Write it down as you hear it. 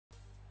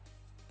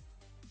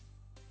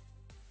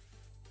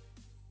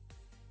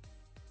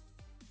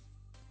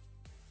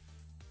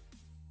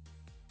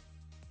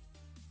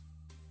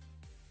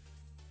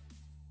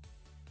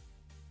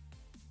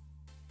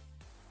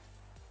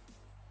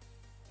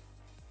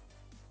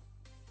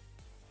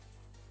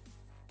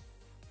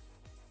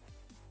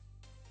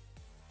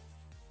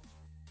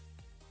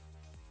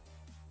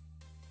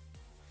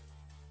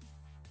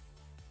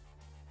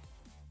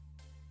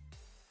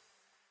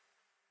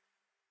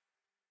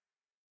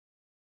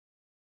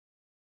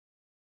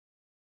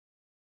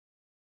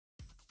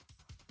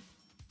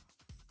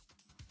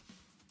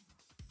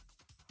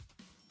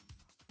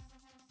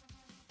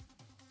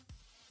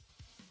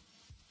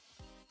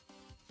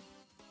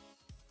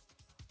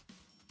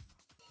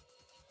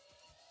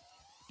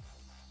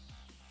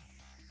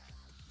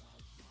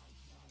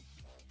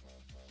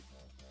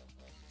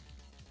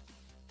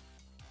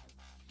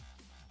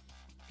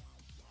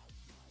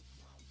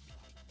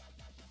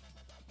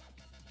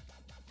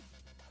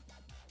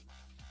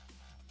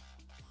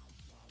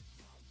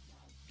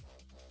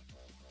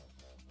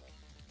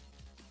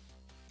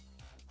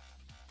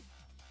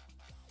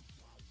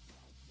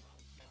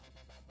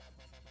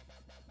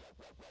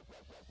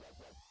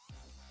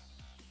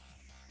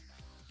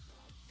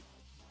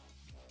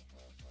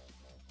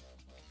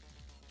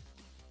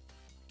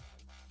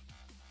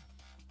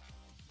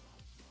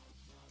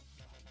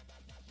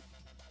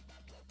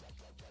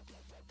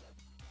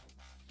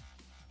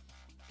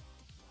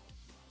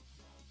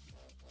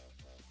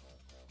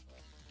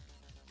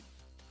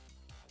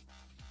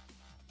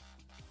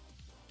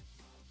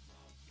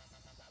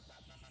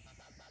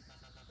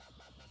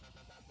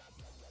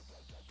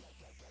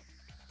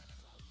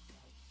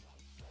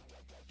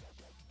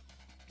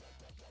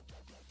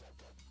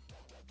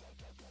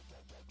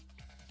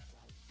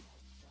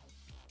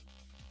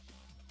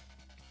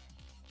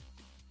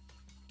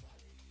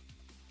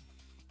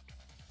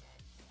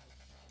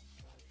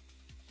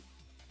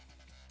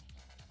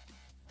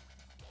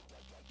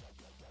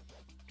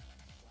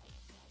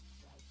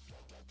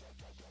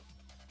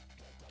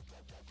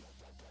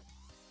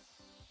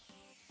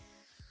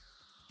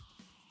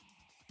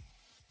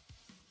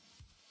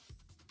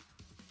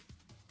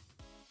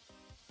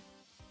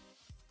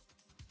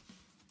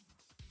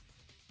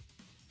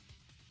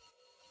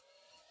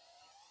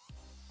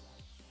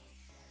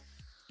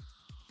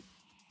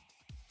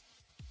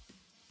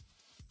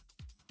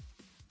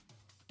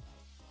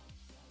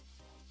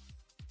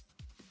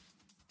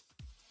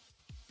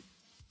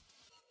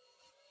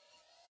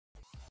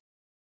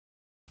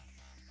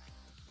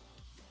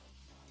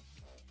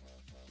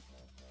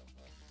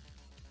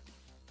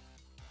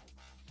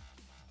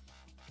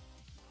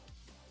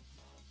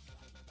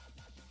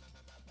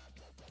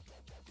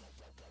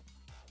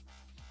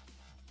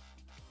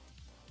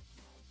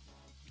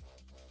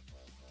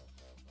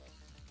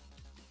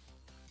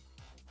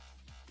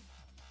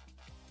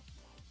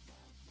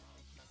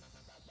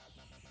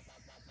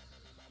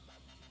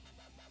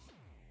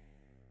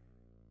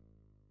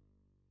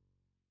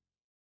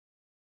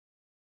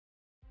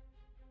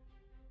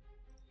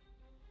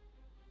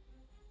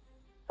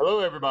Hello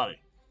everybody,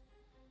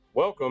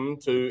 welcome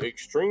to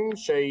Xtreme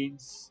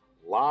Shades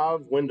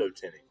live window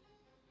tinting.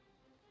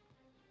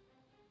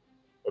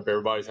 Hope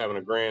everybody's having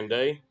a grand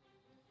day.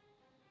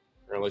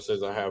 Apparently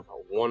says I have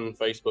one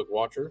Facebook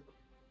watcher.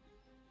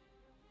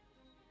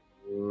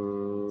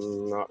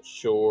 Not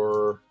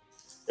sure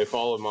if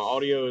all of my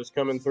audio is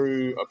coming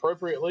through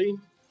appropriately.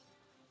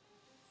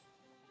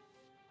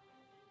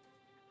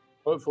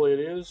 Hopefully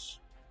it is.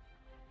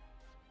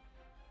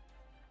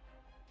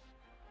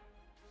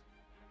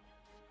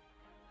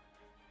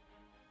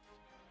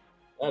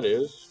 That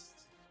is.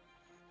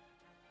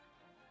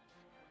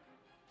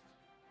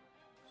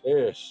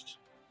 Test.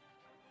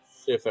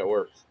 See if that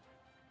works.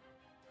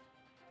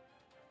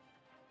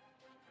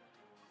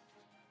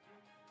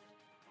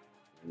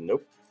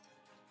 Nope.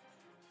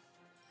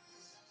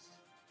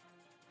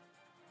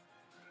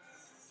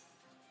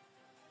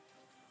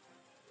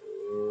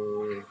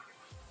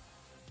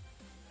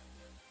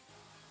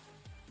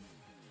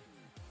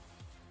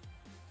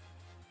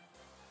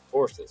 Of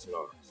course it's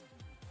not.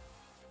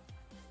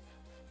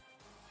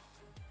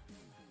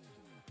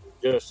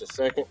 Just a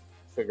second.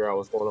 Figure out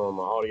what's going on with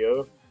my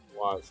audio.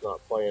 Why it's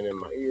not playing in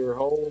my ear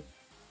hole.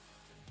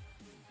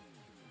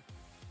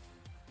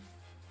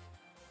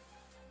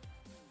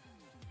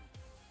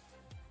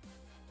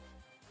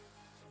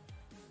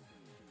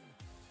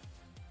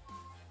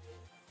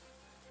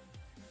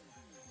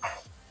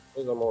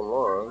 Because I'm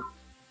online.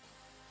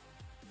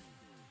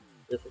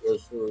 If it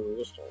goes through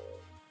this time.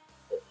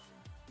 Yes.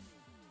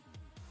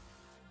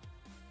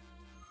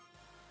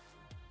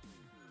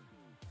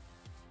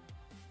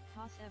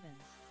 Toss Evans.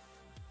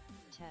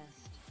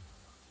 Test.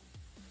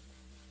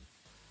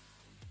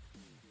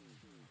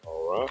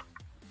 Alright.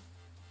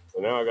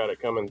 So now I got it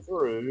coming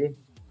through,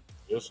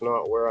 just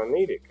not where I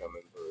need it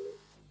coming through.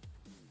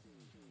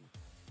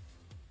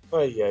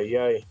 Ay, ay,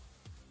 ay.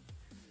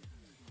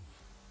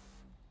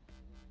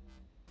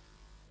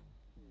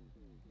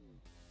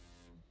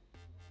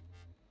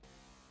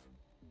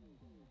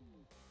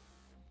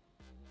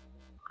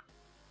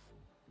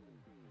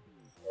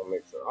 I'll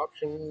mix the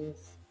options.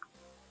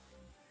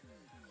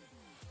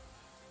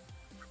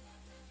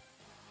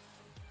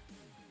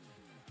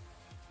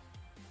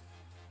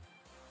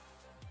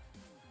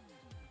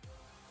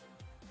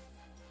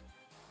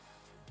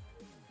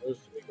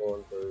 Supposed to be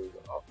going through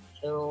the off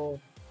channel.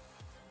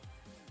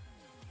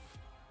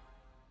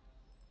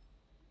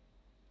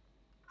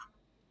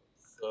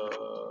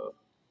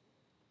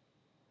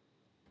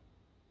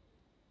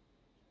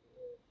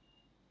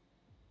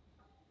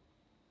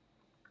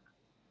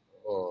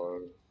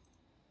 On.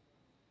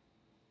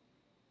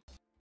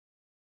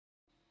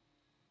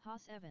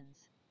 Toss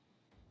Evans.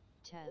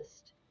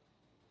 Test.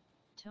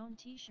 Tone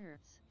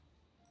t-shirts.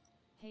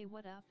 Hey,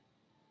 what up?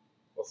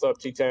 What's up,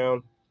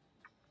 T-Town?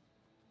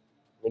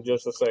 In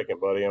just a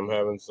second, buddy. I'm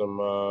having some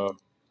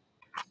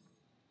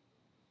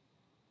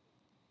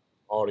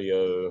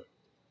audio.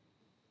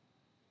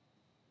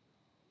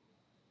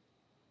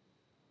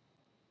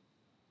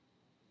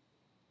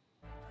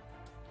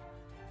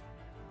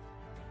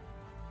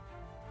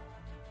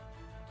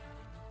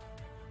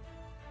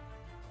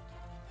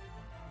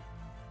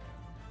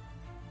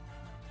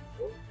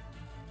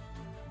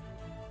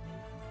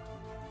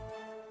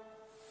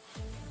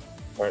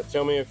 All right,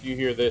 tell me if you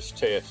hear this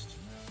test,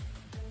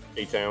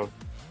 T-Town.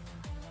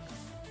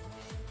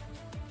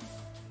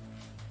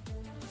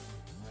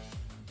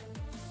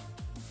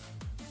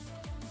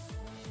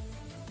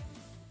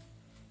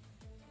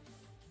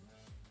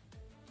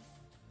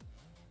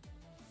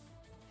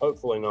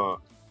 Hopefully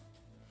not.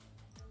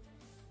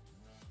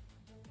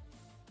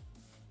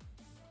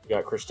 We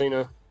got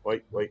Christina.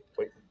 Wait. Over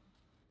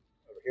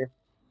here.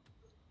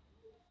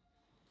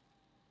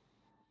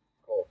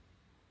 Cool.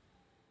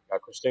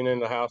 Got Christina in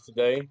the house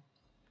today.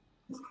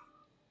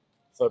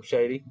 What's up,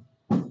 Shady?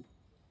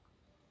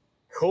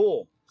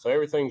 Cool. So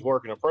everything's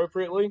working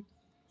appropriately.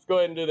 Let's go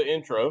ahead and do the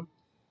intro.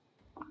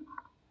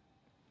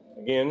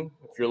 Again,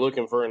 if you're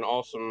looking for an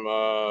awesome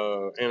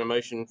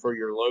animation for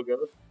your logo,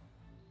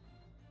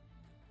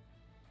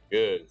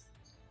 good.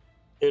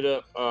 Hit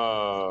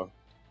up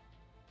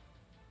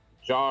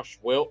Josh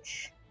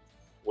Welch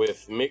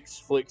with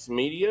Mixflix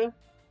Media.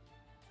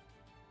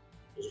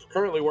 He's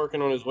currently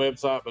working on his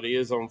website, but he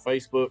is on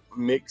Facebook.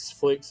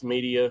 Mixflix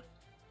Media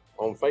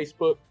on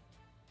Facebook.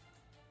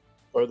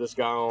 Throw this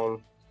guy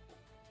on.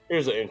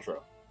 Here's the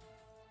intro.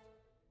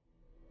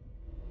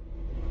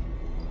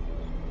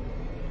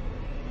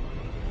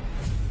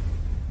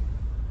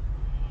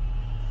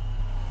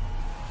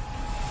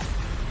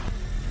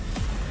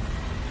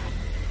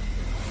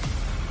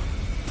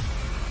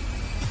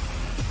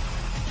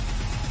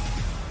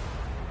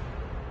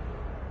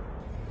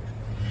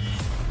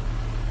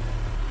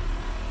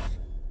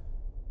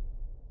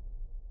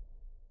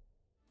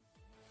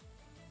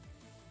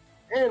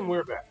 And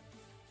we're back.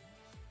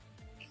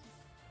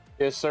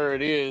 Yes, sir,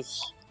 it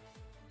is.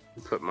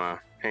 Put my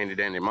handy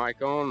dandy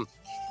mic on.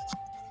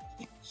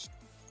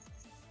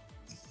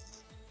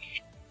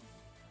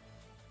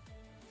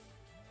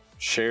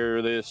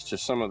 Share this to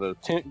some of the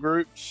tent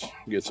groups.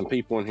 Get some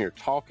people in here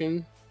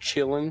talking,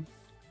 chilling,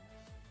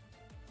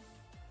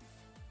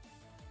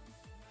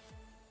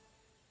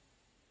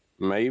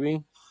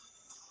 maybe.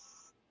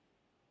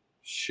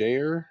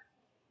 Share.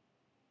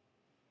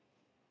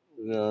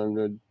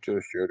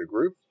 Just share the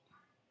group.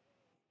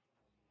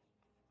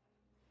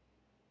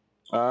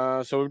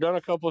 So we've done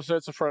a couple of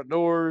sets of front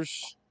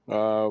doors.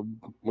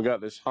 We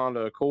got this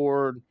Honda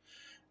Accord.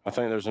 I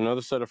think there's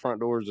another set of front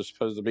doors that's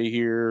supposed to be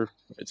here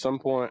at some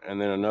point, and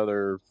then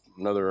another.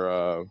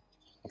 I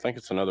think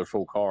it's another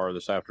full car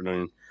this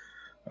afternoon.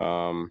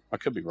 I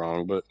could be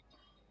wrong, but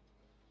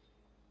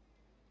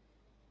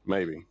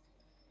maybe.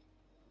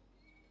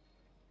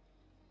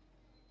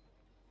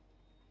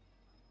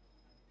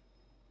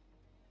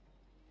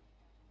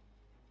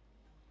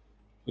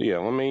 Yeah,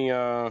 let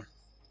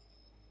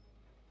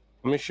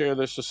me share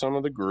this to some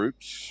of the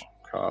groups.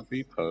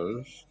 Copy,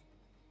 post.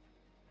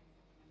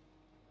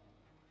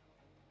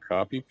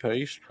 Copy,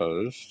 paste,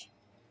 post.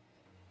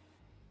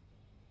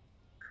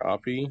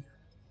 Copy,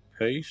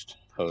 paste,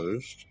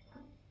 post.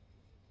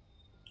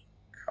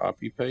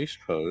 Copy, paste,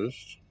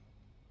 post.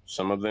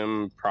 Some of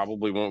them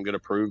probably won't get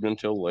approved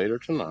until later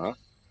tonight.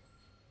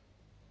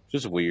 Which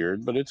is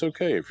weird, but it's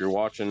okay. If you're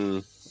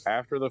watching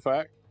after the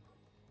fact,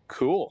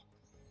 cool.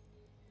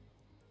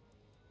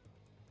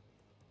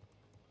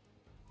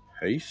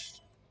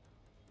 Paste.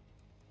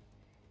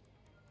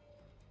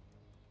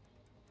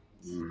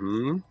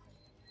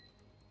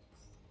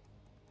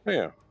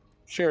 Yeah.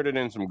 Shared it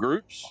in some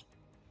groups.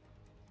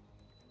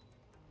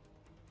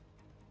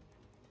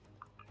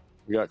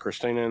 We got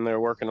Christina in there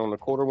working on the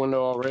quarter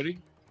window already.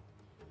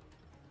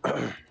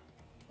 All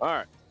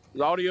right.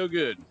 Is audio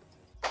good?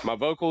 My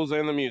vocals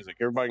and the music.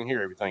 Everybody can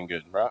hear everything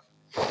good, right?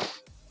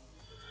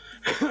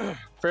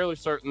 Fairly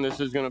certain this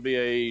is going to be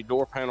a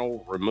door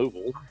panel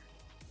removal.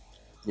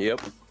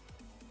 Yep.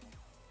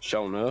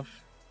 Sure enough.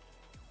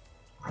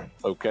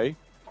 Okay.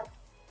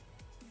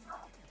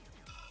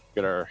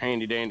 Got our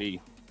handy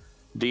dandy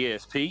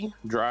DSP,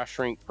 dry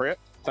shrink prep.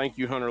 Thank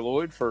you, Hunter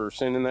Lloyd, for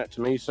sending that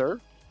to me, sir.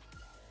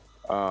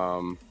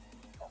 Give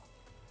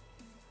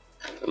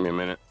me a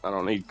minute. I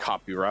don't need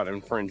copyright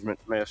infringement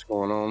mess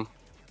going on.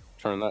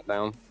 Turn that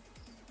down.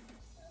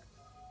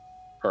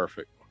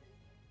 Perfect.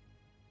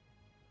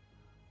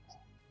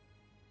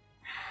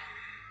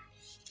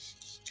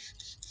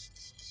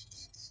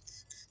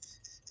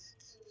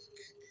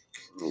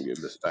 Let me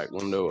give this back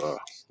window a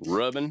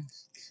rubbing.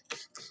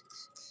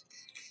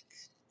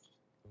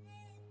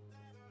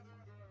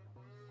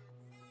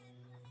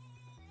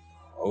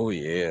 Oh,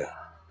 yeah.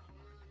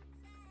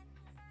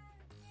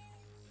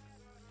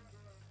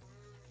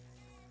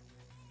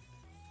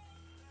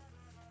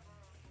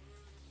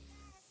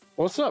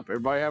 What's up?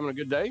 Everybody having a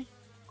good day?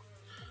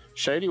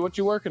 Shady, what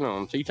you working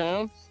on?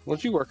 T-Town?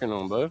 What you working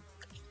on, bud?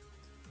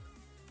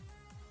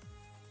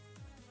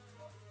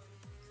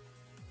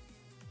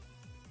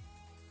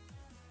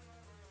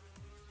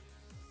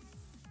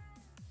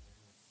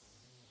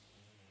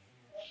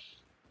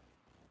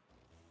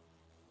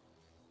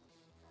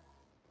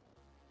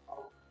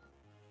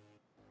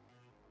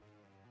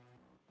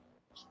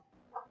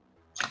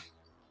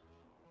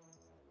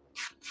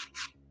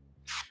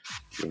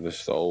 Give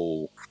this the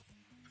old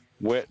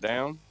wet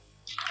down.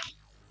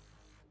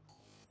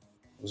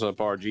 What's up,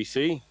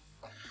 RGC?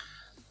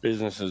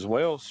 Business as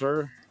well,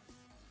 sir.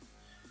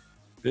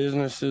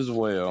 Business as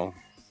well.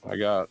 I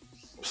got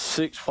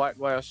 6 flat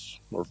glass,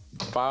 or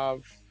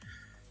five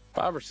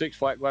or six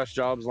flat glass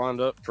jobs lined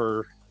up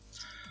for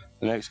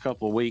the next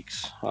couple of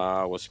weeks.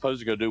 I was supposed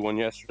to go do one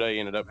yesterday,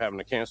 ended up having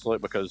to cancel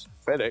it because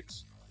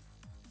FedEx.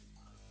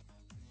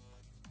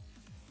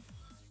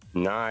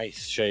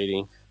 Nice,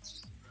 Shady.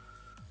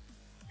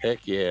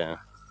 Heck yeah.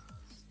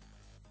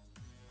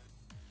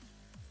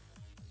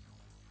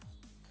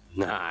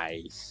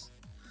 Nice.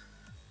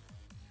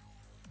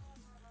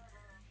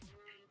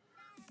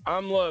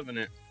 I'm loving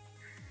it.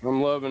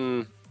 I'm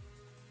loving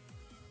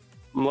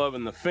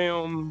the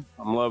film.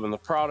 I'm loving the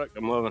product.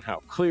 I'm loving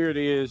how clear it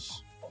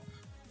is.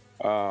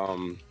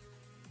 The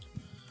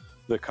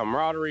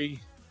camaraderie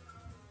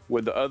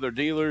with the other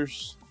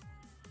dealers.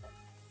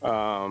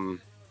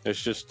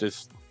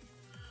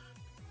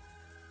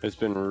 It's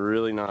been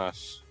really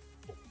nice.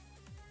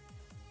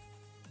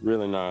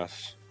 Really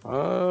nice.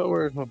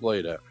 Where's my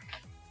blade at?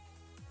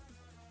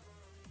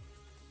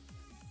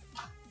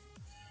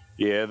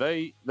 Yeah,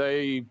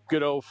 they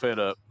good old fed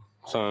up,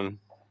 son.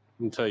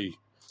 Let me tell you.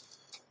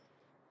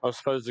 I was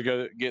supposed to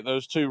go get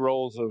those 2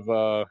 rolls of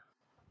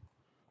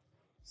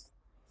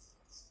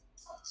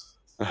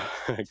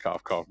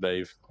cough cough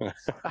Dave.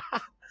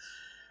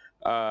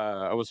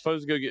 I was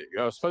supposed to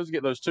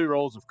get those 2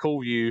 rolls of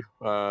Cool View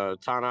Tie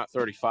Knot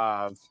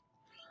 35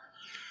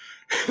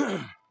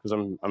 because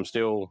I'm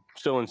still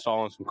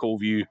installing some Cool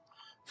View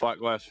flat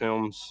glass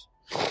films,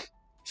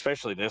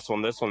 especially this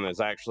one. This one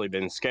has actually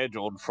been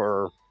scheduled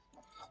for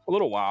a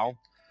little while,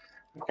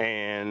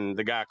 and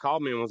the guy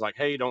called me and was like,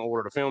 "Hey, don't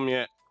order the film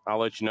yet. I'll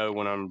let you know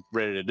when I'm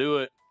ready to do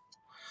it."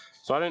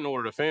 So I didn't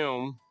order the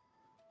film,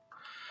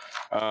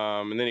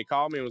 and then he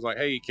called me and was like,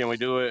 "Hey, can we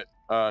do it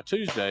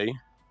Tuesday?"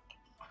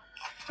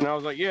 And I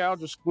was like, "Yeah, I'll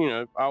just,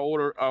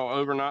 I'll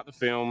overnight the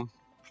film."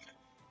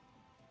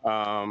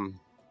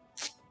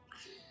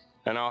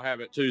 and I'll have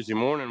it Tuesday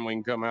morning. We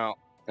can come out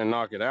and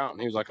knock it out. And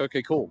he was like,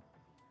 okay, cool.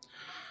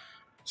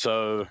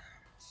 So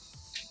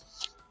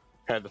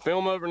had the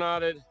film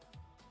overnighted.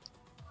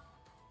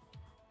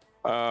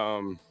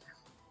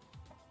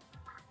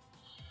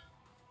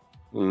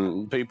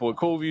 People at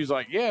Cool View's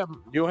like, yeah,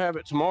 you'll have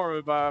it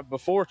tomorrow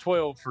before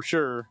 12 for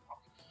sure.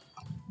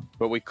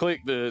 But we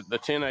clicked the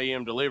 10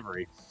 a.m.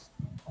 delivery.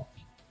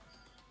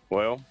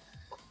 Well,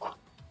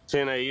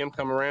 10 a.m.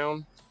 come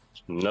around,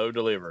 no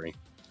delivery.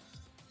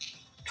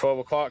 12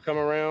 o'clock come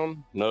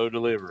around, no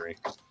delivery.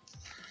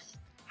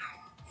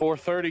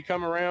 4:30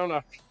 come around,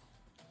 I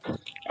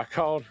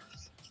called.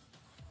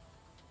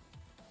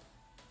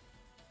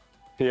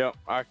 Yeah,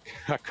 I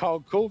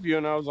called Coolview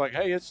and I was like,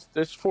 hey, it's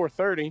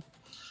 4:30.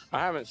 I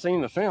haven't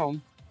seen the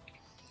film.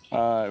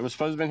 It was supposed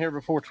to have been here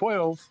before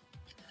 12.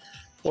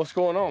 What's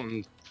going on?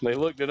 And they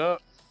looked it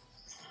up.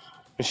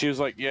 And she was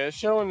like, yeah, it's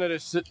showing that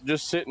it's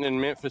just sitting in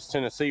Memphis,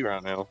 Tennessee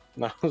right now.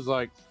 And I was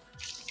like,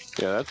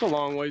 yeah, that's a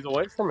long ways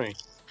away from me.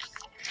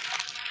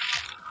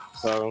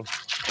 So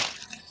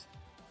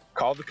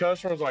called the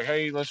customer, was like,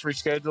 hey, let's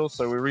reschedule.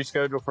 So we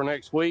rescheduled for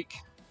next week.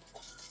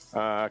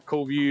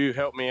 Coolview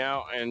helped me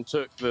out and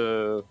took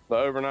the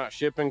overnight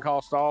shipping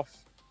cost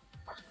off.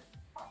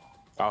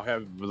 I'll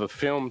have the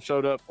film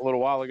showed up a little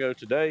while ago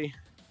today,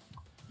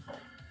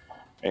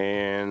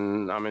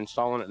 and I'm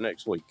installing it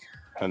next week.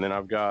 And then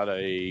I've got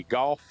a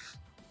golf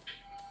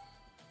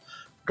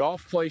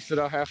place that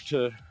I have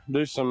to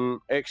do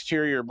some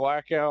exterior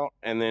blackout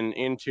and then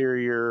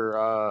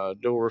interior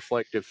dual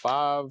reflective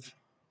 5.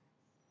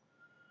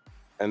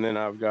 And then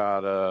I've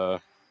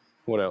got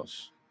what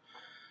else?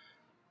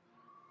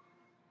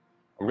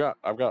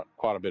 I've got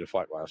quite a bit of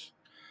flat glass.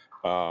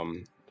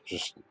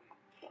 Just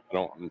I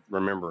don't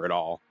remember it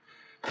all.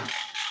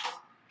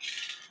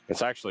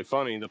 It's actually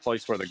funny, the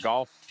place where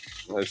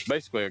it's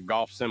basically a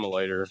golf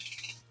simulator.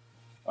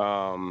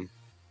 When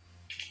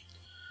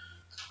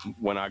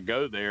I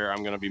go there,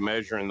 I'm going to be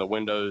measuring the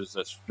windows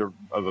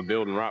of a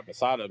building right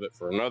beside of it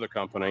for another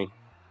company.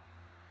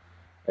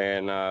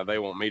 And they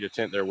want me to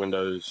tint their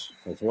windows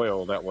as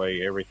well. That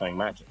way everything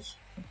matches.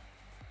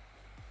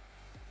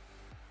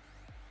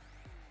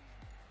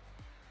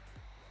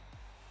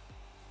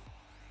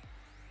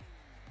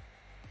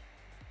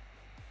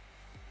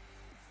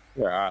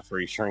 Their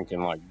i3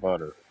 shrinking like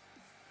butter.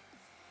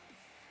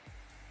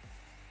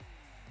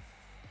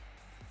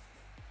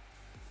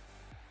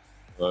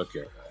 Look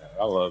at that.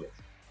 I love it.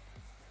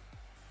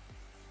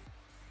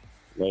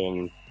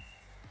 Laying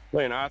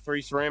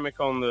i3 ceramic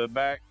on the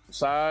back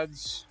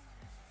sides,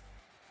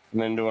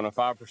 and then doing a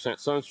 5%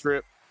 sun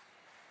strip.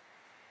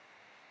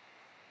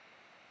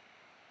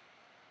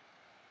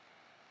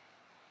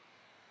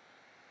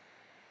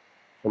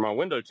 For my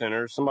window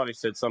tinters, somebody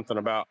said something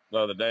about the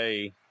other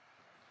day.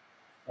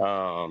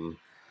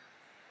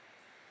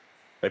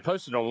 They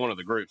posted on one of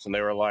the groups and they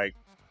were like,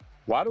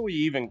 why do we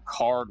even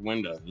card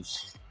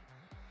windows?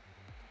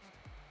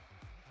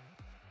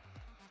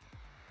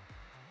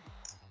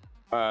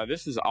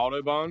 This is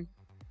Autobahn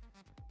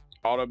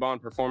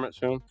performance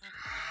film.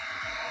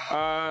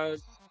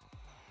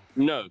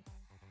 No.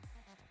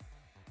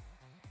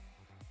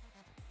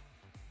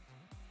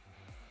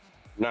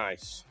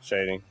 Nice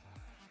shading.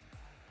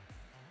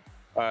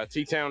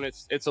 T-Town,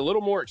 it's a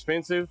little more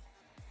expensive,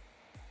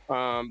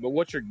 but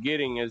what you're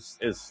getting is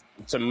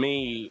to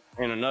me,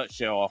 in a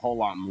nutshell, a whole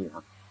lot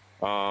more.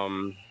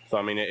 So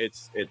I mean,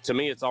 to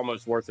me, it's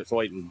almost worth its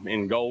weight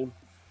in gold,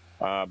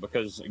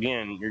 because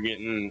again, you're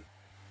getting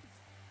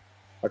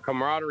a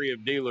camaraderie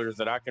of dealers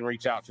that I can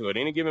reach out to at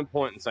any given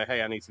point and say,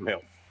 hey, I need some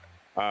help.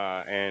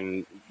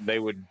 And they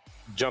would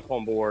jump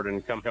on board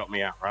and come help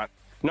me out, right?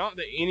 Not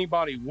that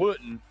anybody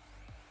wouldn't,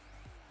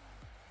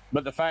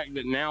 but the fact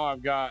that now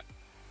I've got,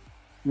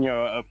 you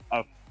know,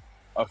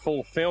 a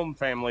full film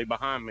family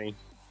behind me.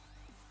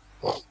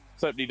 What's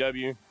up,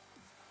 DW?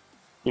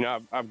 You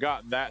know, I've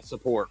got that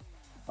support.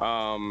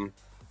 The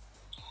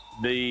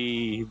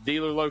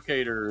dealer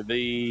locator,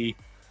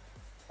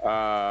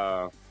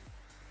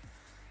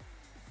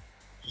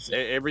 just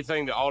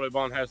everything that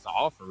Autobahn has to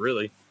offer,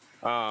 really.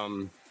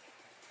 The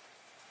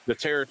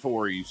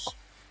territories.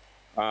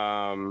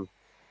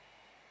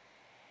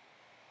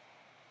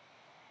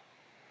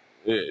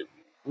 It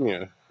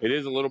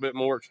is a little bit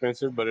more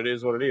expensive, but it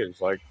is what it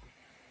is. Like,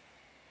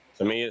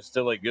 to me, it's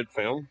still a good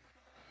film.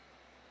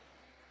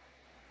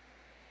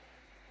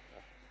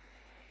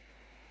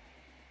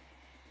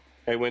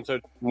 Hey,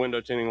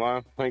 Window Tinting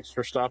Live, thanks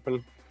for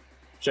stopping.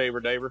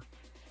 Shaver Daver.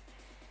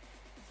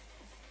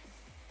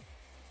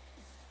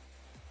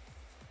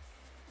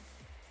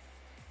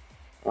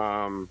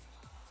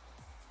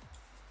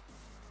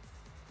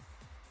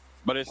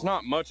 But it's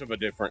not much of a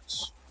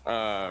difference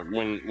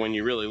when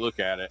you really look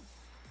at it.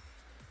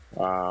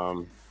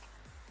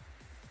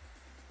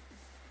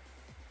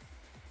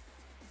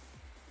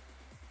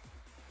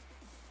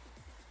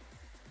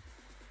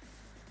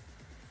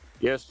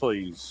 Yes,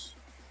 please.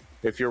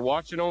 If you're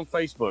watching on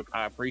Facebook,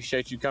 I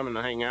appreciate you coming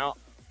to hang out.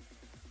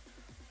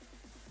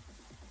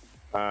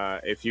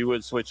 If you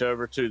would switch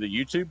over to the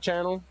YouTube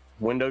channel,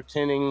 Window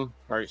Tinting,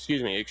 or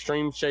excuse me,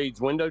 Extreme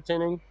Shades Window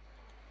Tinting,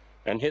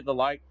 and hit the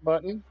like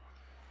button.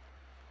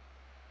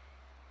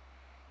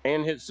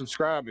 And hit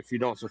subscribe if you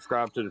don't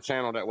subscribe to the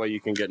channel. That way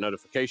you can get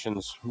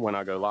notifications when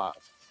I go live.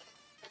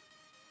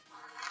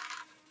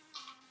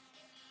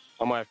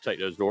 I'm gonna have to take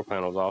those door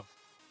panels off.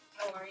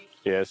 Oh, are you?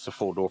 Yeah, it's a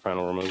full door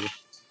panel removal.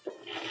 I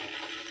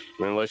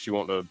mean, unless you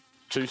want to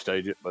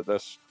two-stage it, but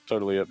that's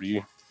totally up to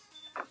you.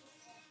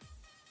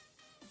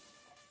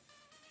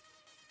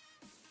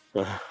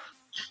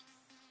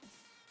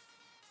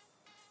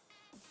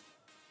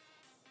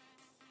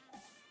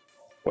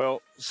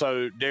 Well,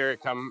 so Derek,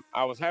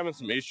 I was having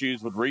some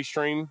issues with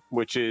Xtreme,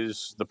 which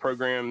is the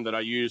program that I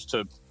use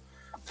to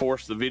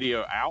force the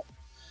video out.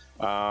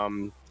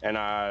 And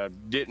I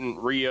didn't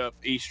re-up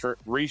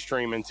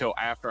Xtreme until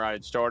after I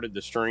had started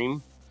the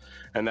stream,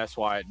 and that's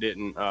why it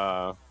didn't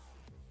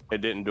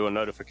do a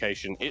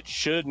notification. It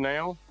should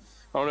now.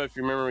 I don't know if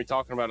you remember me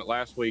talking about it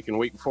last week and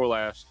week before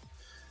last,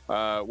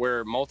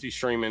 where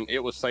multi-streaming, it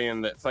was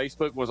saying that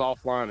Facebook was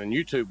offline and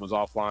YouTube was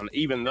offline,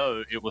 even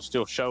though it was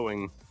still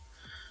showing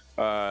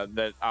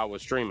that I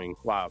was streaming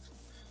live.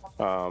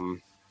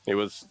 It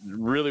was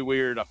really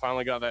weird. I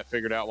finally got that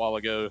figured out a while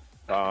ago.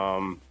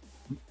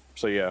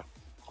 So yeah.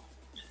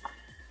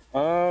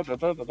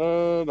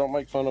 Don't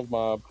make fun of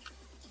my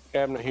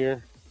cabinet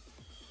here.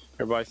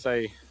 Everybody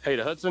say hey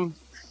to Hudson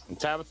and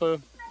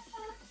Tabitha.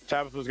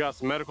 Tabitha's got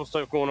some medical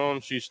stuff going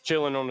on. She's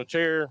chilling on the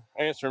chair,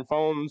 answering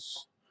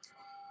phones,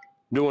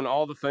 doing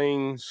all the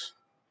things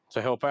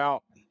to help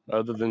out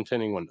other than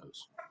tinting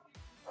windows.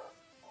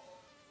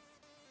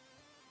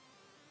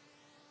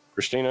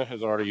 Christina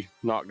has already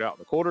knocked out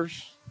the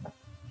quarters,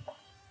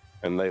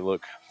 and they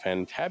look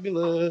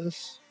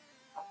fantabulous.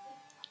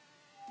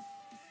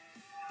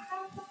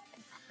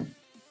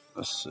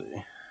 Let's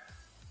see.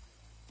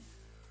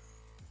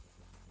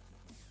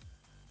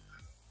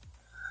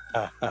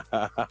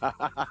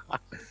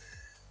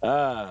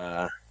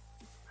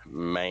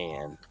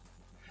 Man,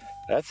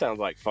 that sounds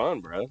like fun,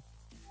 bro.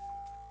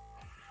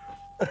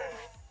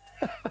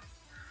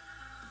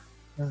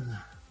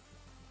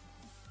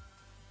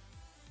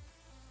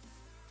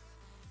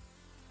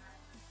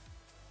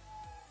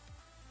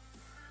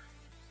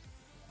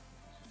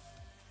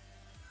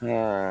 All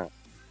right,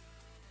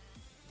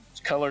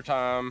 it's color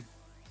time.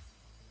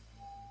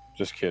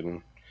 Just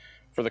kidding.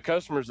 For the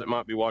customers that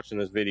might be watching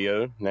this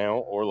video now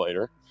or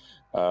later,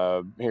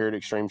 here at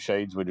Extreme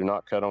Shades, we do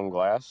not cut on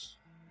glass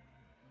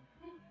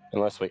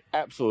unless we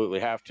absolutely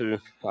have to.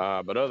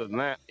 But other than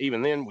that,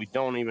 even then, we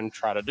don't even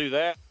try to do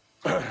that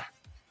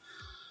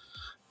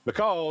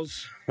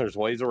because there's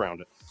ways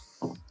around it.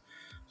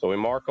 So we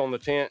mark on the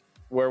tint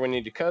where we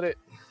need to cut it.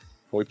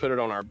 We put it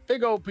on our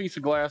big old piece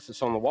of glass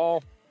that's on the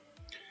wall,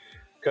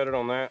 cut it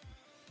on that.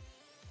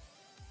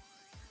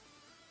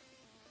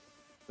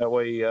 That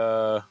way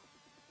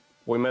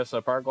we mess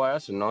up our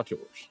glass and not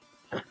yours.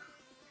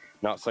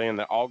 Not saying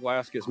that all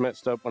glass gets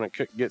messed up when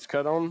it gets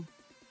cut on,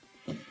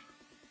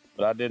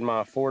 but I did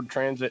my Ford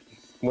Transit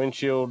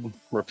windshield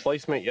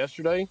replacement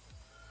yesterday,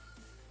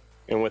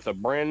 and with a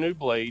brand new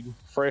blade,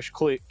 fresh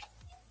clicked,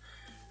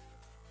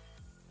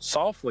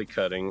 softly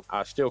cutting,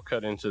 I still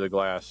cut into the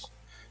glass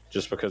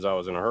just because I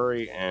was in a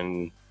hurry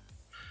and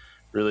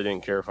really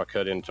didn't care if I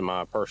cut into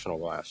my personal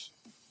glass.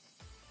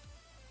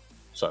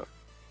 So,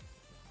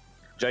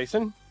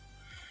 Jason,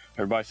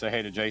 everybody say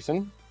hey to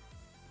Jason.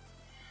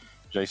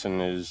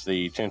 Jason is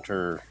the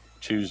Tinter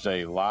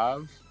Tuesday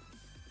Live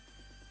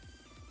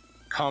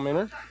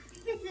commenter.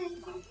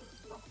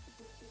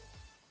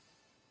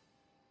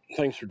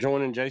 Thanks for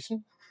joining,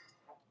 Jason.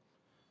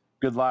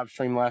 Good live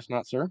stream last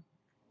night, sir.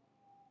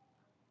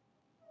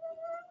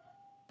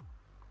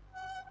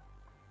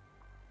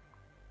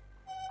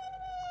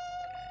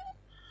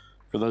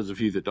 For those of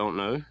you that don't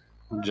know,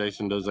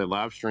 Jason does a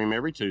live stream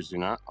every Tuesday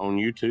night on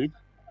YouTube.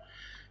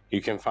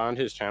 You can find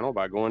his channel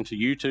by going to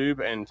YouTube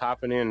and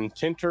typing in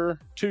Tinter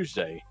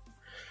Tuesday.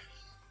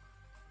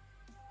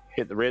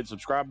 Hit the red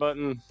subscribe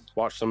button,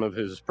 watch some of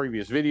his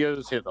previous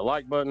videos, hit the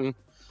like button,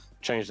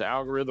 change the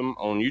algorithm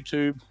on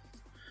YouTube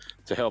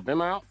to help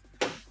him out.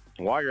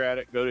 And while you're at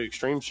it, go to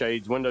Extreme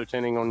Shades Window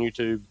Tinting on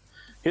YouTube,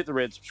 hit the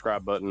red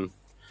subscribe button,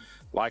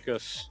 like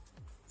us,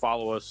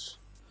 follow us,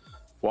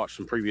 watch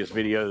some previous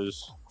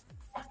videos,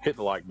 hit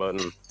the like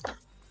button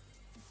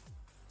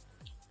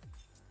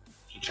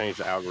to change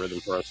the algorithm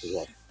for us as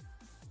well.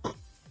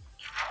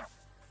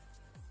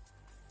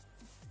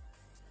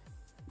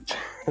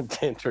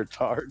 Tinter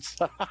tarts.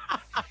 Did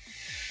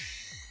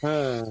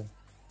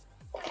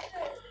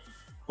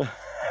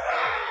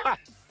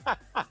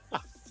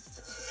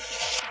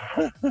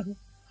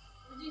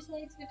you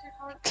say it's Tinter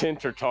tarts?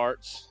 Tinter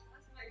tarts.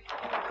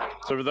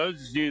 So for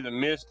those of you that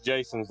missed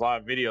Jason's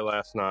live video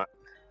last night,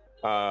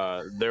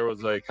 there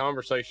was a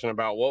conversation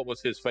about what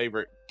was his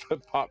favorite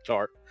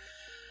Pop-Tart.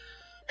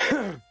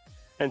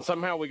 And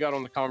somehow we got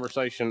on the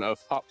conversation of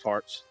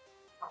Pop-Tarts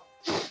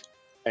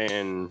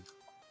and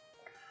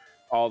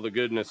all the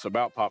goodness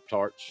about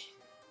Pop-Tarts.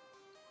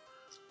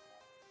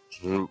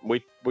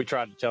 We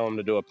tried to tell him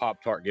to do a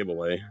Pop-Tart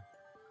giveaway.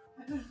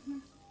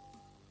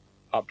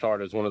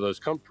 Pop-Tart is one of those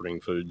comforting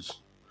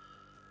foods.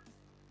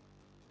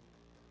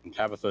 And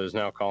Tabitha is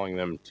now calling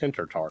them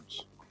Tinter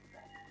Tarts.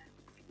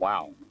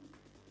 Wow.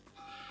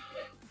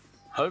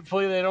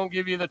 Hopefully they don't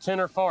give you the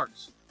Tinter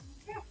farts.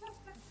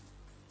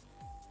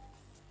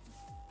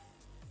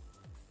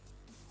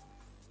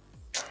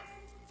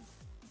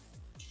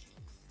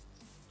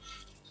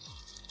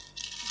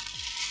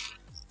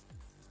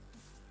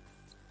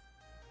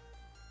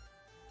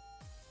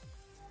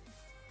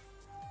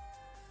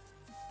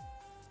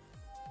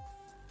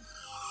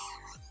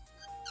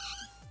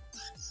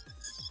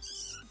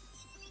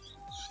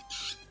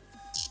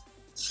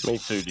 Me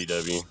too,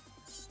 DW.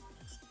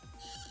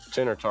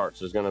 Tinter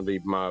Tarts is going to be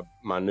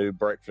my new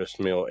breakfast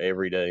meal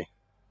every day.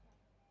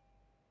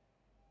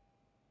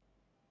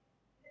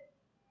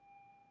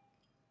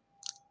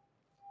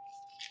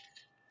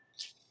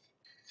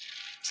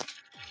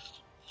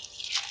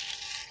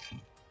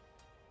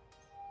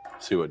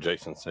 See what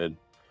Jason said.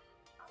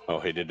 Oh,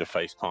 he did the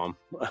face palm.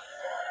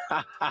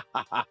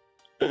 I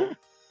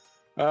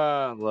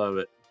love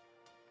it.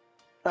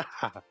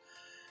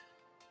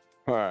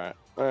 All right,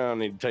 I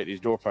need to take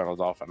these door panels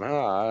off, and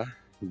I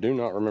do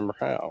not remember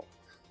how.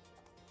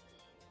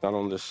 Not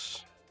on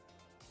this.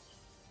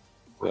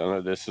 I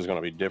know this is going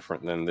to be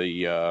different than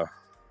the.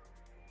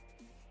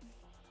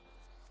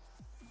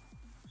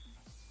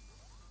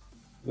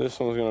 This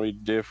one's going to be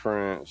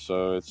different,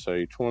 so it's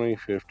a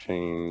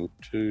 2015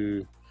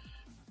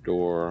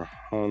 two-door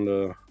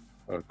Honda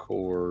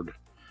Accord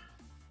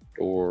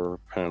door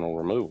panel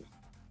removal.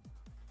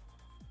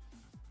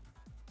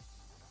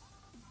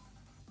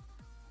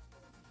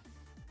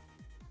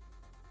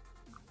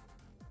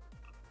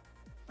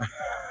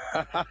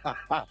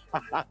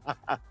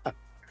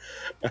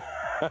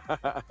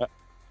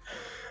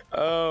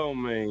 Oh,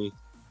 me.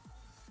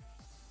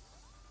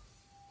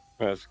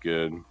 That's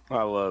good.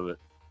 I love it.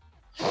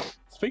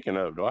 Speaking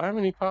of, do I have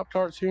any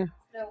Pop-Tarts here?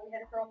 No, we had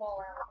to throw them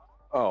all out.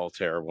 Oh,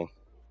 terrible.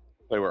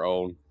 They were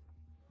old.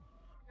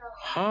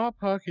 Hot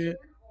Pocket.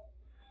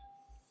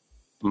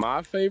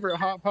 My favorite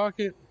Hot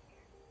Pocket?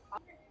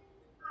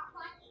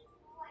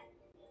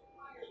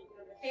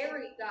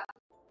 Harry got.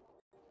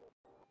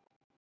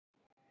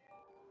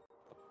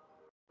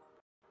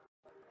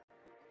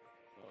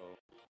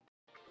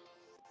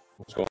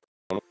 What's going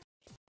on?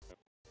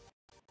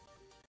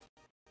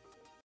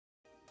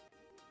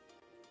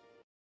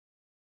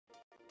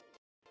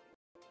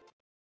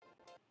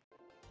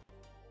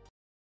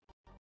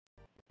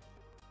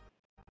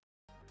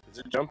 Is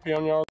it jumpy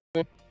on y'all?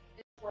 It's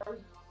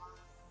frozen.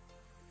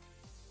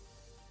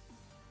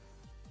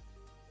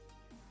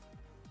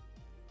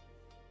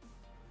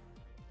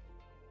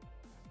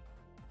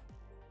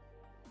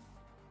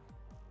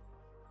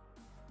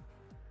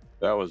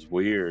 That was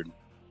weird.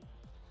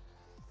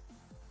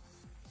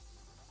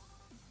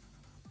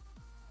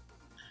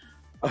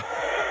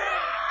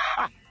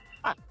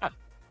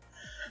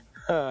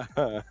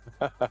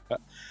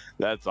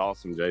 That's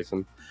awesome,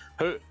 Jason.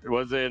 Who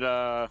was it?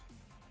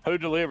 Who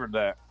delivered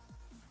that?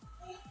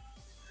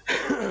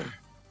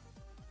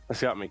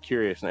 That's got me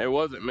curious. It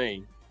wasn't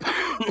me.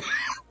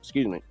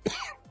 Excuse me.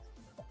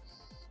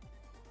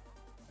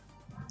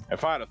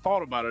 If I'd have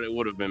thought about it, it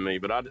would have been me,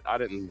 but I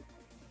didn't.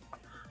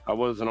 I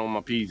wasn't on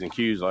my P's and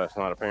Q's last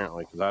night,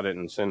 apparently, because I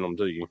didn't send them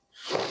to you.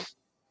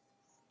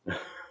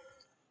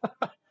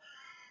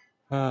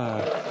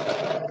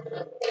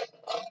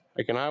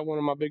 Hey, can I have one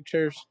of my big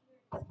chairs?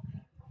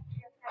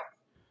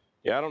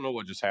 Yeah, I don't know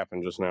what just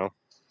happened just now.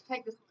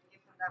 Take this one and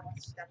give him that one.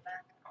 Step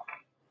back.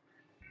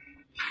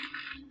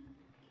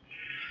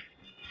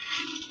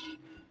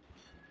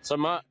 So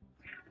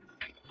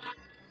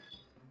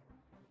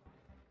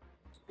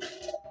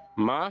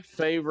my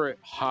favorite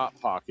Hot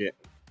Pocket.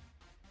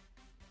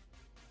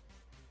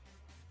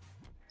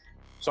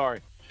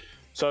 Sorry.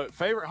 So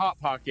favorite Hot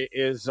Pocket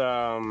is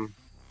the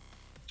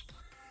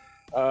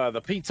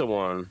pizza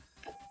one.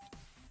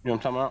 You know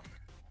what I'm talking about?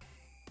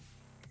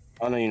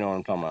 I know you know what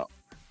I'm talking about.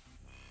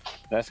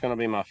 That's gonna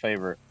be my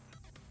favorite.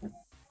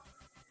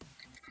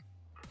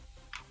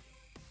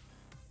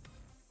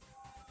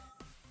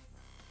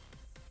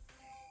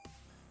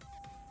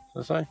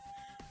 What's that say?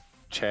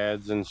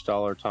 Chad's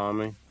installer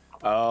Tommy.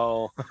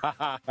 Oh,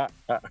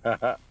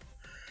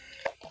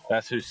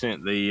 that's who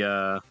sent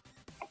the.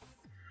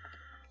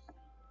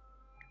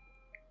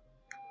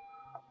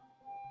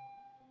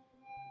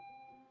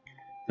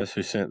 That's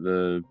who sent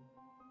the.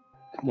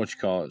 What you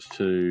call it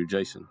to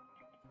Jason?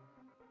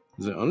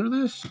 Is it under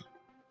this?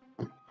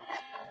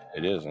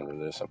 It is under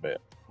this, I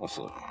bet. Let's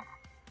look.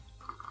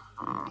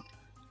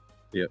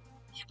 Yep,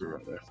 screw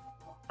right there.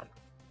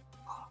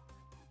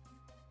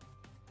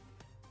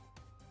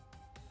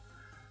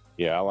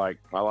 Yeah, I like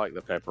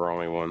the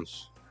pepperoni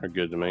ones. They're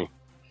good to me.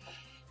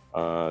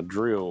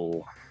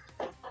 Drill.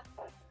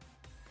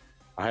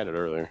 I had it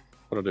earlier.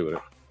 What'd I do with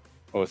it?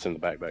 Oh, it's in the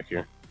back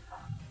here.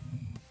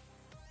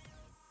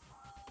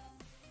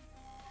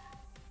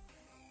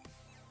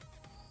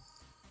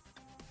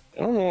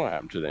 I don't know what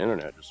happened to the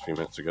internet just a few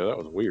minutes ago. That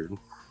was weird.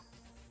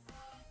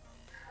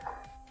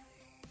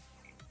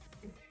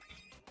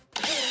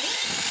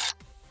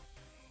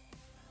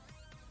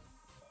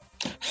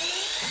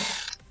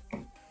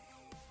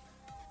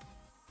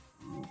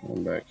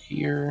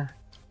 here.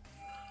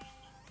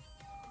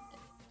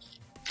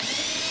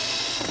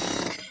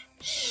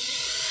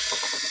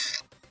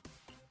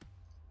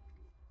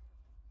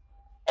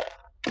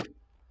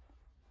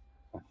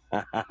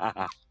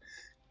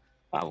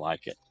 I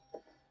like it.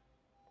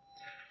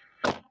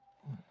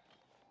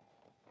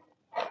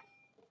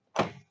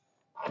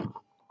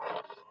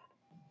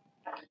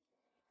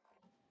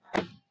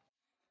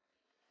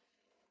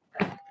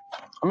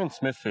 I'm in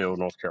Smithfield,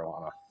 North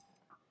Carolina.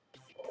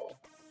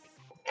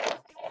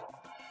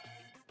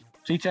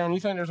 T-Town, you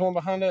think there's one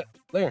behind that?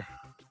 There.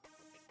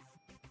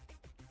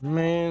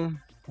 Man,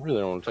 I really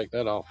don't want to take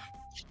that off.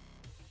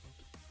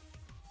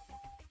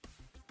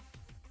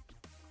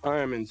 I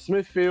am in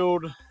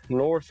Smithfield,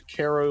 North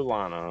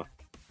Carolina.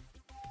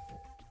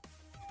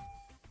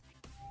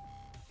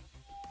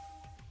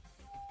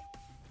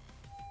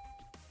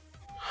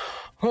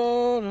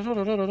 Oh, da,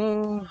 da, da, da,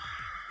 da.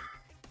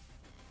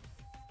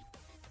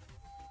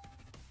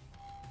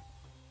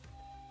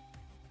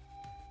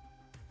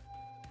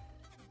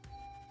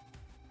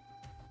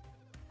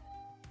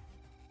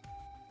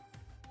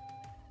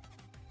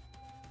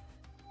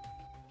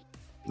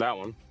 That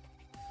one.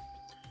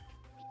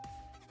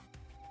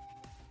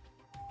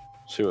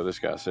 See what this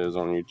guy says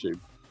on YouTube.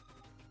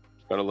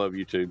 Gotta love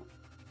YouTube.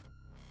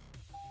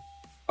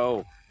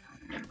 Oh,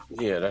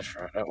 yeah, that's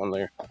right. That one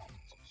there.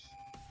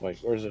 Wait,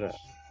 where's it at?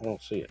 I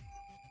don't see it.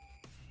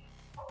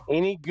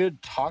 Any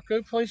good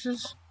taco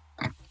places?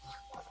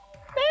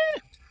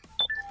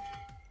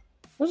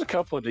 There's a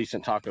couple of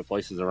decent taco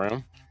places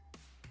around.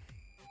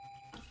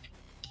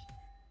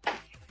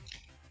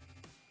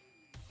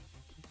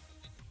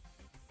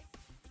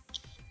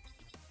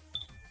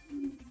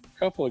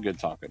 Couple of good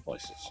taco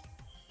places.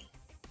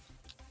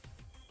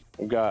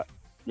 We've got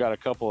a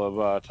couple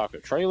of taco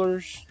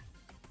trailers.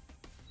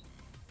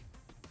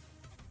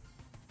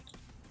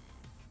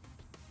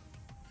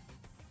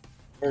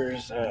 Where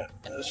is that?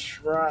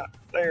 That's right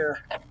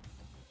there.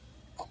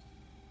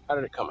 How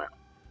did it come out?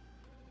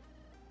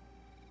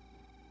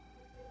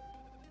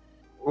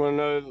 Well,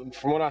 no,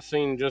 from what I've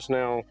seen just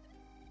now,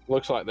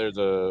 looks like there's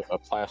a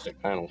plastic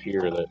panel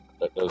here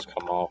that does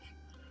come off.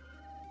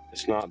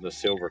 It's not the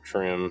silver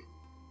trim.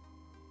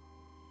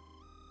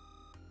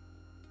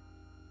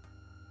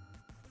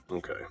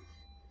 Okay.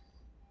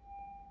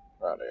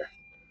 Right there.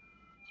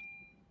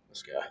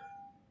 This guy.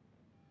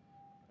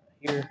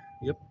 Here.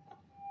 Yep.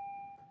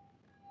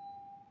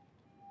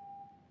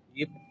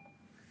 Yep.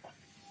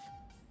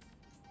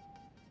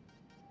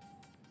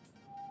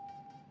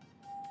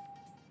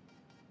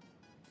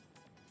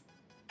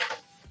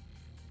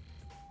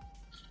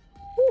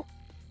 Woo.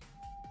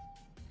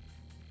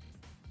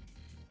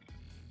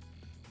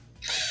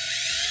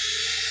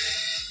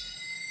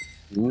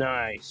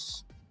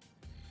 Nice.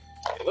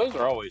 Yeah, those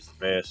are always the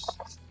best.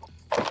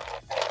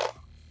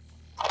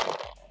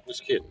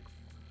 Just kidding.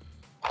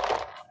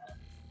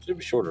 Should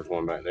be shorter than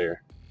one back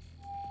there.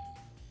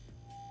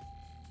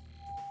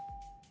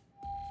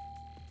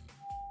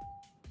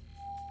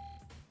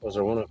 Was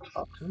there one up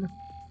top too?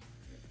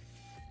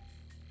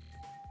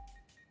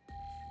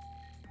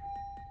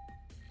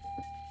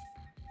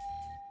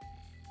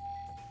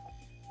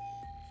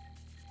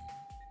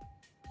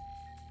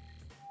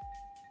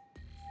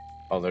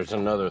 Oh, there's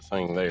another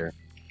thing there.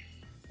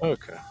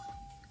 Okay.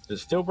 Is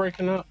it still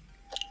breaking up?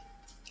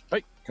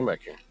 Hey, come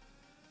back here.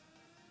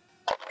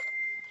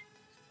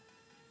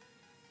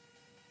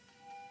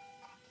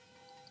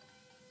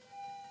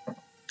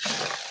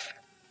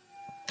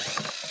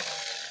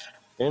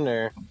 In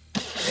there.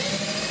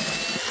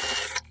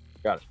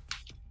 Got it.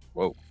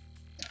 Whoa.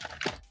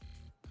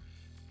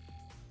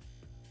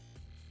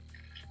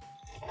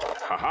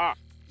 Haha.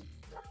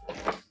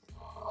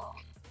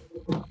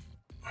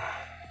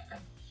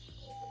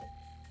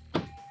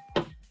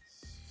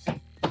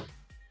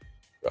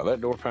 Got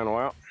that door panel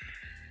out.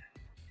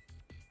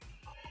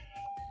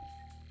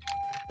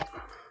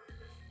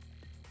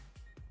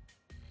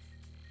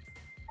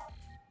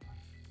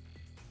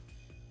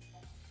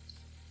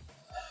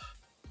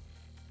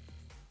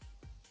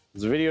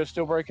 Is the video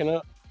still breaking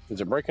up?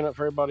 Is it breaking up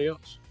for everybody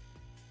else?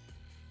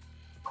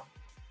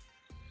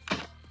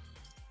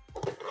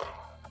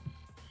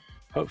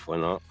 Hopefully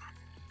not.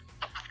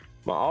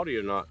 My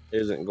audio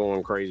isn't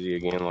going crazy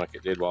again like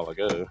it did a while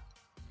ago,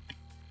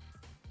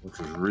 which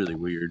is really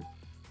weird.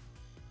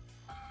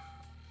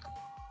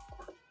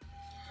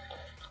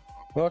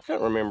 Well, I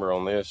can't remember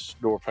on this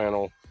door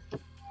panel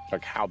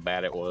like how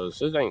bad it was.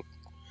 This ain't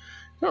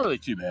not really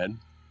too bad.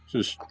 It's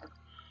just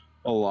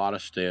a lot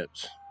of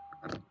steps.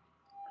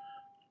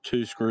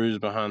 2 screws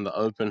behind the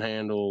open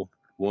handle,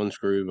 1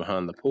 screw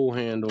behind the pull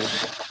handle.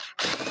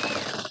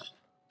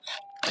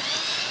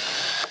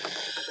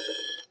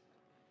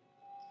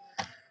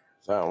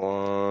 That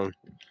one.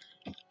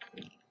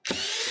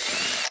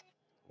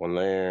 One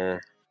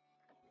there.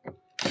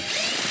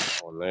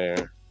 One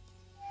there.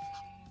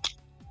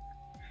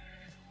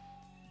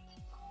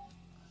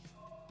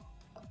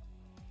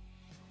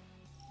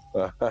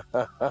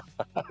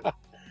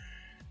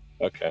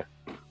 Okay.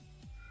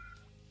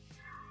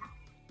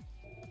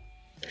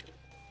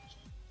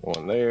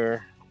 One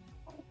there.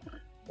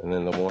 And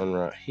then the one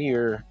right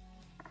here.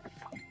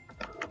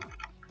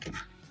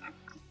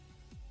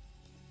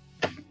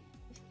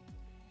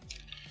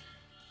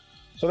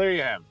 So there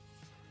you have it.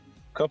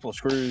 A couple of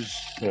screws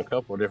in a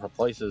couple of different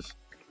places.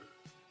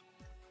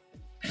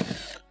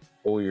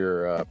 Pull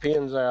your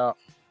pins out.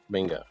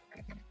 Bingo.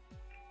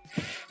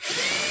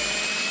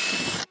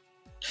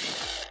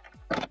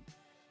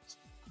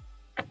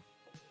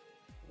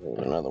 There's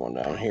another one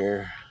down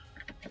here.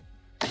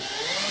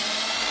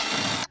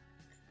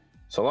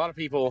 So a lot of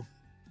people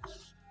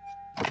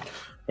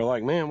are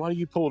like, man, why do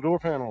you pull door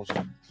panels?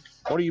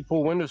 Why do you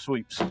pull window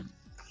sweeps?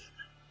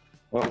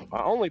 Well,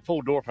 I only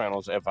pull door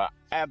panels if I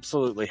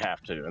absolutely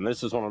have to. And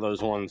this is one of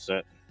those ones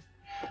that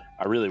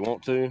I really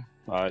want to.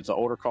 It's an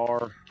older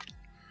car.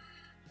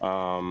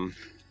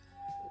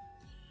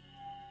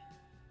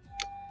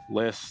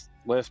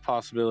 Less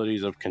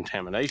possibilities of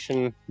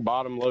contamination,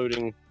 bottom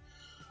loading.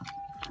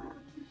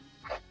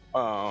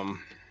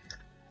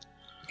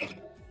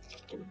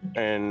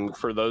 And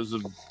for those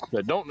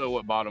that don't know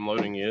what bottom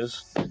loading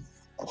is,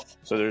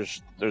 so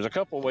there's a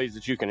couple ways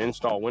that you can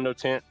install window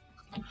tint,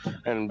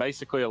 and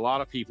basically a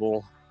lot of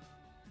people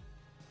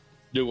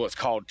do what's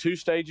called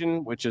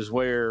two-staging, which is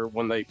where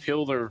when they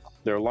peel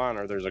their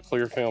liner, there's a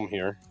clear film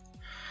here.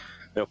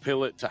 They'll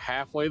peel it to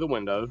halfway the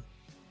window.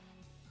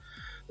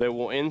 They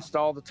will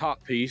install the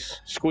top piece,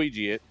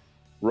 squeegee it,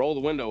 roll the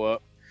window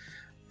up,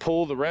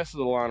 pull the rest of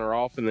the liner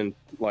off, and then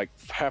like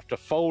have to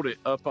fold it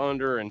up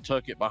under and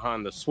tuck it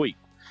behind the sweep.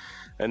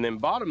 And then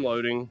bottom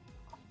loading,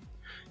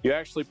 you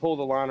actually pull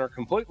the liner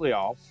completely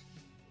off.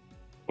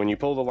 When you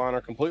pull the liner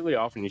completely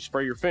off and you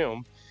spray your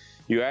film,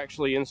 you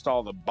actually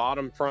install the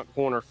bottom front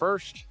corner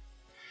first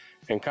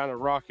and kind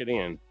of rock it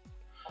in.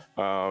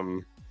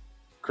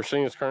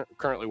 Christina's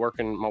currently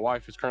working, my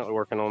wife is currently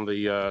working on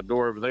the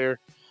door over there.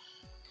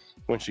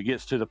 When she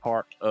gets to the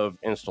part of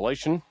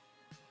installation,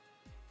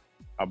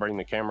 I'll bring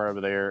the camera over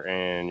there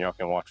and y'all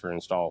can watch her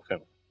install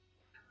film.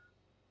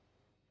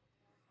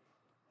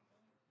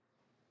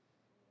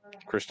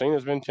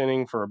 Christina's been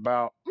tinting for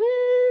about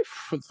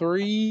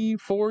 3,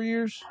 4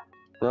 years,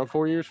 around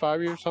 4 years,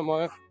 5 years, something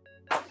like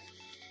that.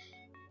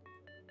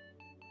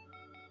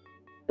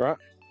 Right?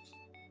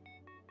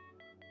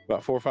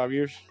 About 4 or 5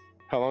 years.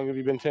 How long have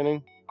you been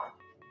tinting?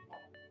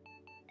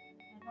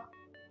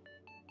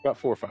 About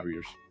 4 or 5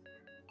 years.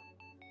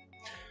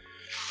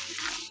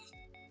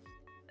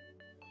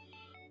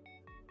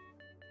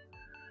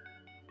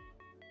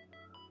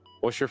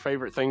 What's your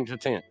favorite thing to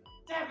tint?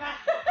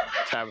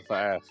 Tabitha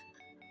asked.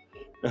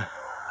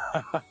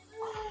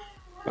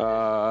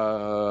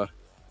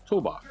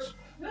 Toolbox.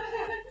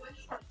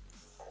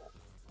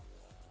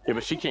 Yeah,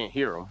 but she can't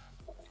hear them.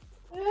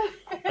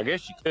 I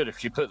guess she could if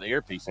she put the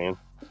earpiece in.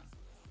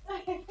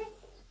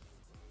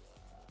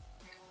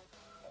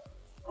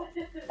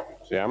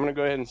 So yeah, I'm gonna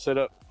go ahead and set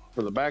up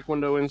for the back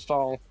window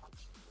install.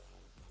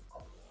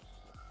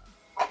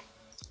 I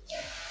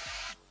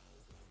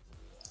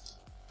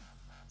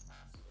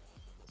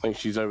think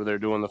she's over there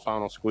doing the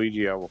final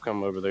squeegee. I will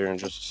come over there in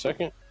just a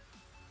second,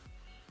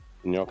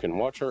 and y'all can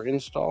watch her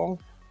install.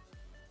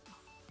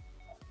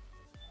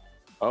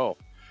 Oh,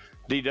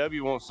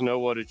 DW wants to know,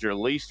 what is your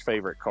least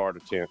favorite car to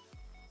tint?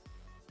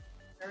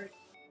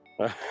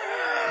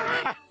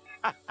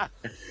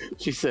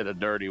 She said a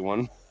dirty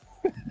one.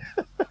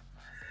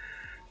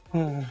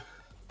 Hey,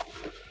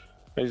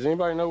 does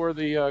anybody know where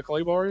the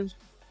clay bar is?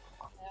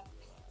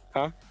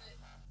 Huh?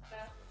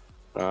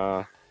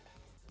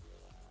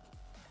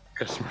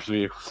 Customers'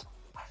 vehicles.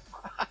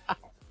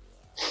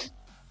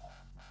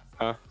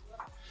 Huh?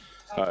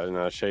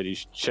 No,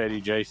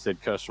 Shady J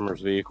said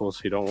customers' vehicles.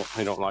 He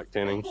don't like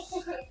tinting.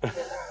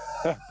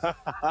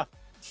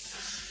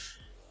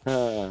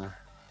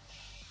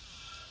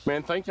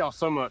 Man, thank y'all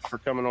so much for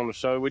coming on the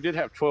show. We did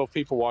have 12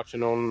 people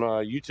watching on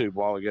YouTube a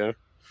while ago.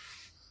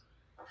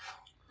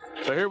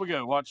 So here we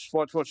go. Watch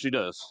what she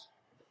does.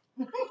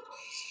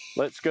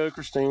 Let's go,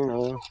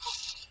 Christina.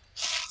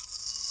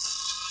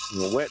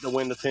 We'll wet the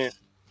window tint.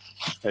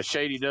 As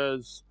Shady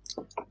does,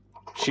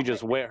 she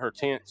just wet her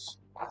tints.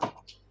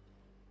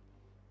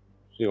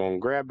 She's gonna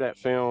grab that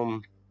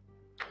film.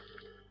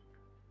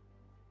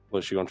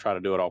 Well, she's gonna try to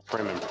do it all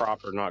prim and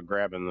proper, not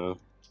grabbing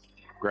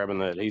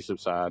the adhesive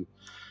side.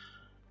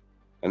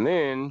 And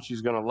then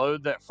she's gonna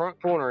load that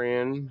front corner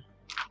in.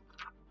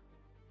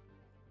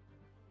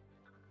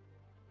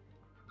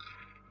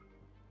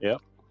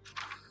 Yep.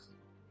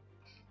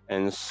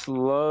 And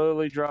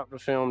slowly drop the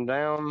film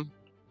down,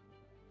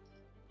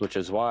 which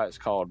is why it's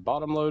called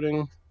bottom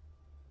loading.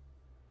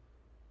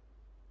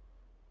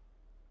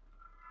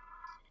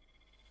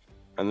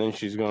 And then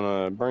she's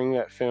gonna bring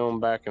that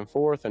film back and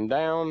forth and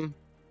down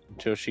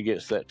until she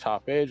gets that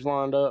top edge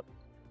lined up.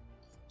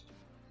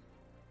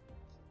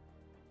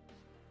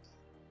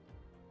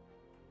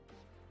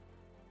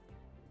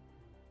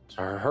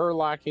 To her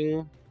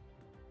liking.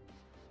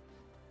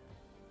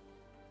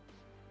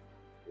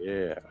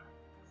 Yeah.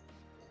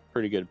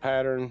 Pretty good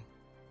pattern.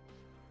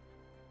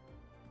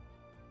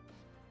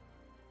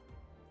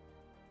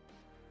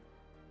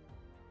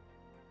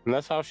 And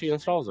that's how she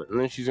installs it. And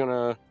then she's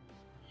gonna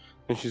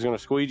And she's going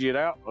to squeegee it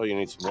out. Oh, you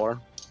need some water.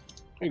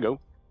 There you go.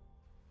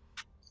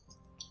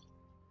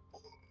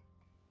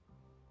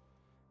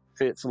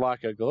 Fits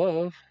like a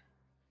glove.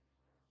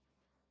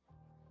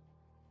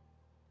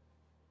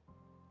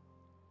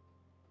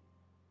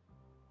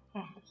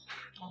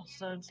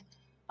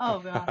 Oh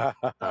god,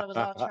 I thought it was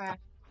all trash.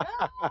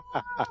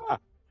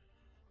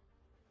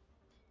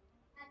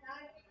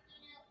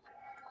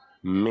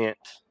 Mint.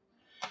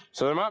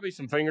 So there might be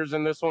some fingers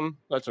in this one.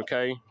 That's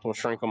okay. We'll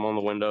shrink them on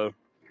the window.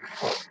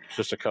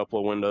 Just a couple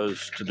of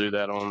windows to do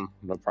that on.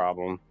 No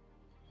problem.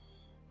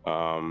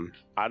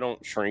 I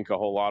don't shrink a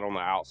whole lot on the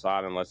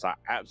outside unless I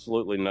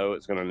absolutely know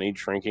it's going to need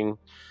shrinking.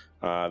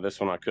 This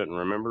one I couldn't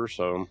remember,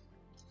 so.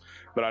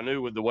 But I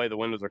knew with the way the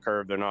windows are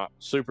curved, they're not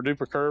super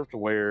duper curved to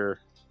where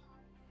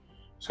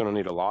it's going to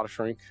need a lot of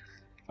shrink.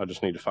 I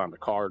just need to find a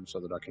card so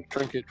that I can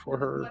shrink it for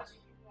her.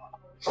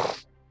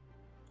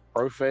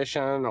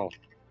 Professional.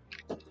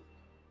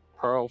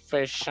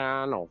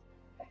 Professional.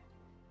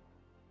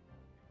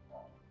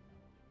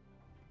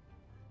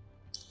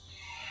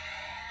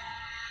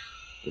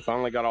 We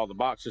finally got all the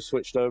boxes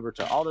switched over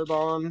to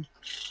Autobahn.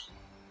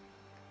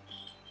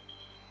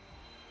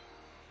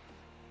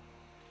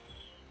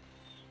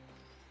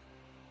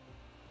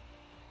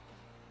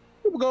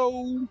 Here we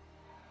go.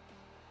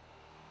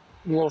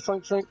 A little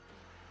shrink.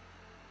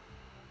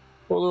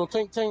 A little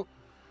tink.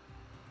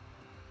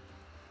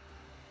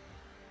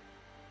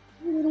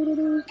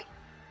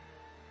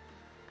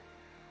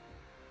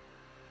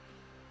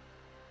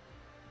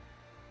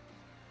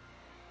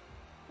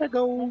 There you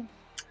go.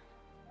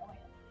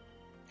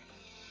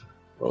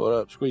 Roll it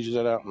up, squeeze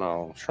that out, and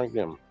I'll shrink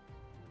them.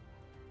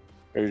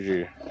 Here's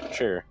your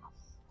chair.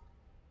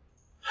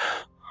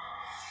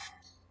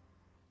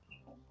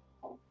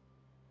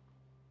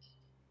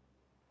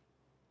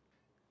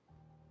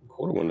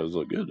 Quarter windows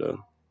look good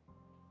though.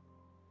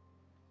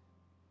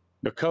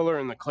 The color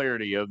and the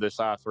clarity of this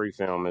i3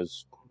 film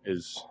is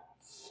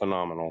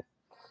phenomenal.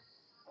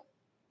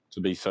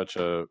 To be such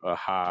a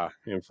high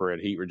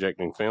infrared heat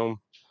rejecting film.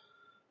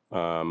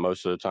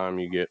 Most of the time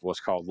you get what's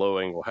called low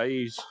angle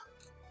haze.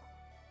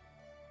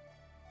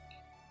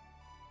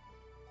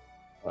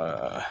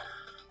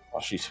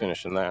 While she's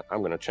finishing that, I'm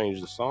going to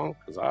change the song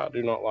because I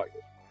do not like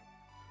it.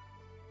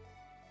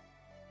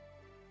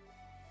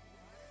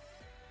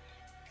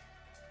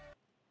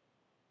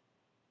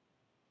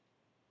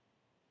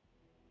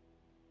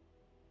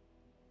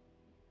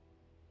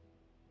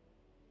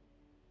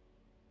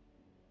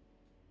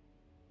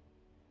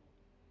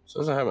 It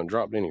says I haven't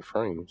dropped any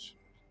frames.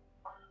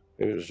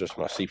 Maybe it was just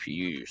my CPU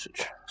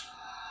usage.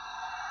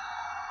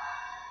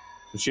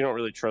 She don't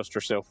really trust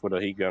herself with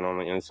a heat gun on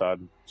the inside,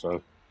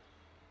 so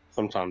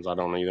sometimes I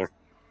don't either.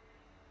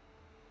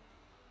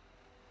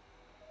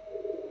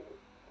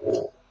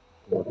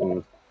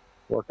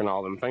 Working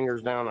all them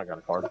fingers down. I got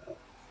a card.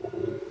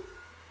 Give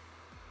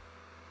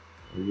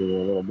it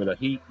a little bit of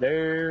heat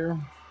there.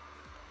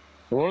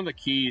 So one of the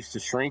keys to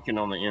shrinking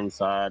on the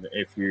inside,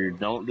 if you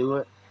don't do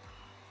it,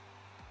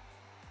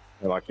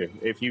 like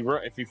if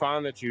you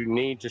find that you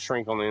need to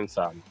shrink on the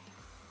inside,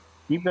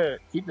 keep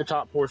the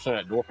top portion of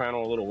that door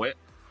panel a little wet,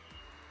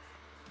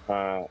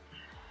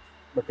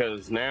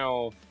 because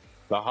now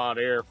the hot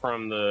air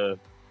from the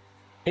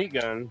heat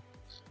gun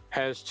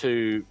has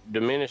to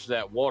diminish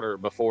that water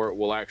before it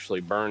will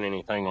actually burn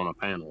anything on a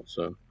panel.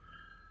 So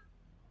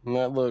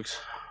that looks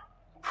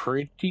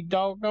pretty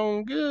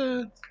doggone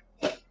good.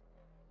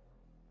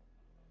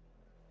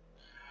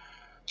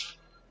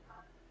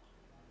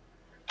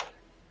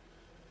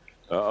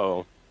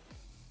 Uh-oh.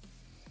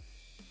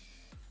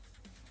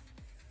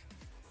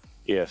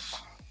 Yes,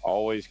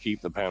 always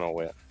keep the panel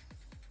wet.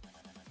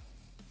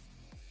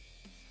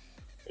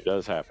 It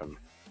does happen.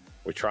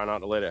 We try not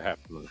to let it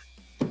happen.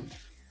 I'm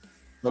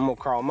gonna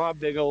crawl my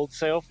big old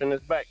self in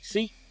this back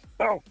seat.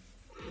 Oh,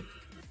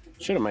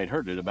 should have made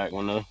her do the back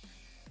one though.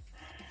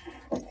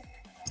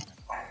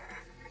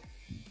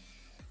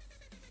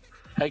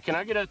 Hey, can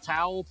I get a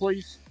towel,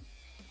 please?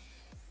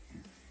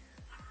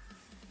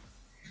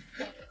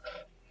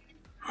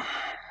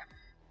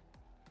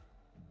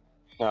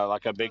 No,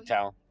 like a big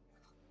towel.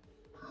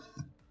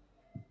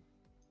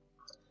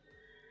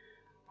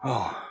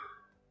 Oh,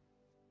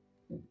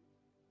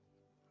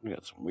 we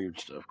got some weird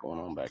stuff going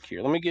on back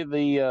here. Let me get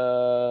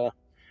the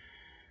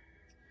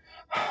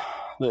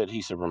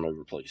adhesive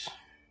remover, please.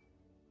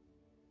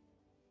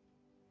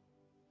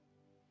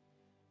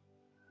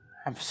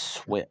 I have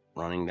sweat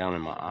running down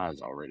in my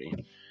eyes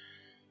already.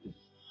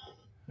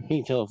 I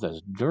can't tell if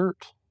that's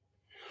dirt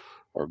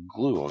or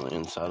glue on the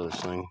inside of this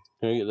thing.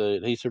 Can I get the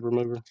adhesive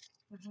remover?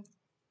 Mm-hmm.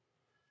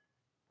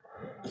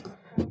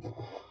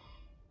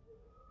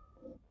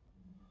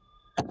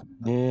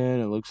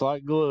 And it looks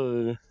like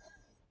glue.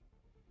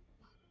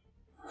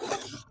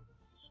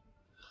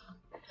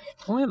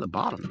 Only at the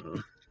bottom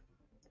though.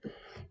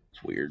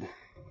 It's weird.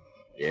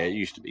 Yeah, it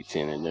used to be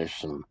tinted. There's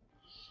some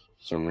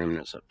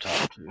remnants up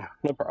top too.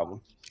 No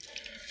problem.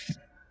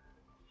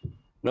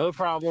 No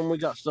problem. We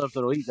got stuff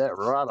that'll eat that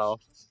right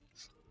off.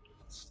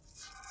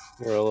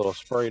 Got a little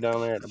spray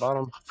down there at the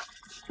bottom.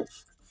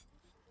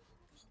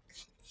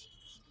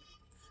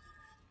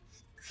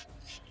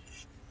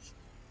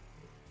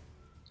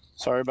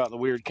 Sorry about the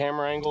weird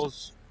camera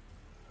angles.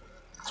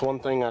 It's one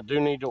thing I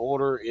do need to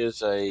order is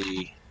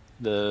the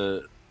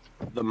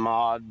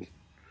mod.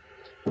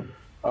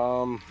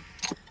 Couple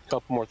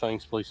more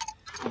things, please.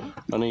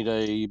 I need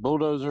a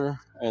bulldozer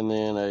and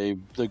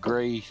then the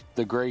gray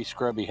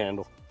scrubby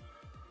handle.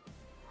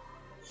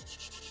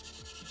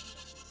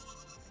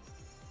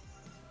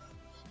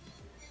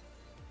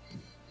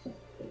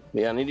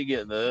 Yeah, I need to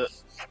get the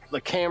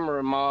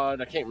camera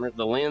mod. I can't remember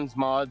the lens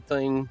mod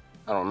thing.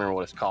 I don't remember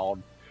what it's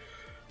called.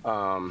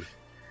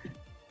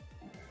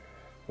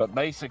 But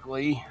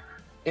basically,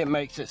 it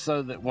makes it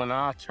so that when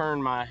I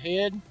turn my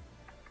head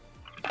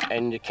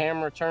and the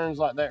camera turns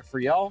like that for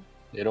y'all,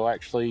 it'll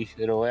actually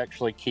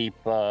keep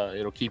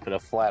it a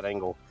flat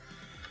angle.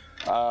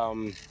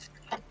 Right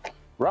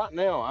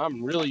now,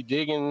 I'm really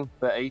digging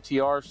the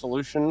ATR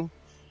solution.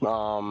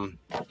 To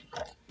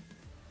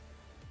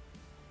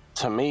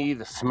me,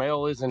 the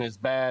smell isn't as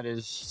bad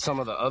as some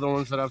of the other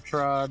ones that I've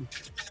tried.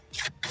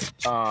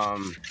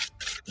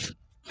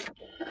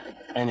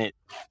 And it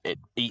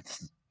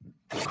beats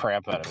the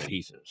crap out of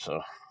adhesive, so.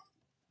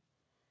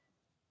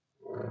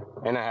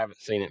 And I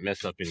haven't seen it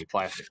mess up any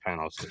plastic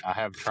panels. I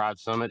have tried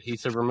some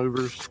adhesive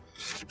removers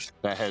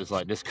that has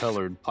like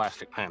discolored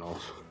plastic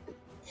panels.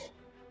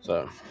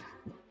 So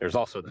there's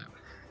also that.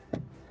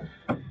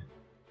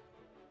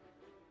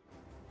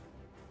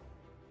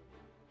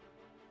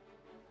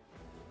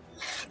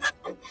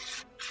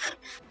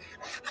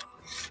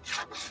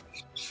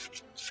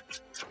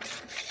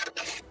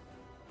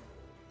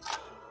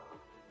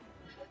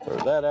 Throw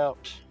that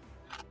out.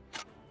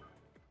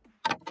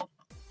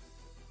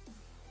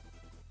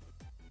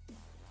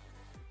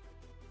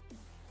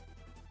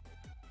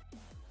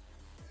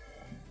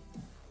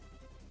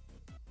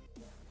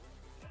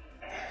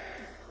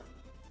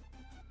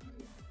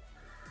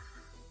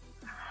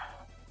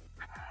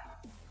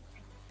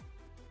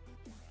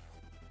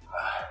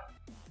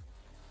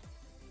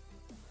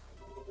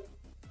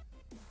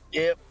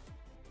 Yep.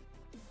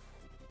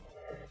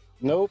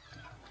 Nope.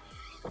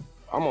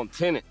 I'm gonna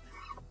tint it.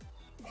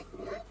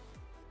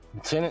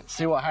 Tint it,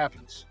 see what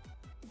happens.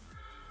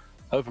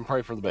 Hope and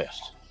pray for the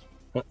best.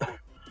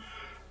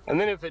 And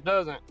then if it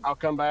doesn't, I'll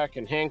come back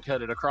and hand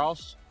cut it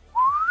across.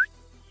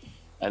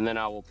 And then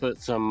I will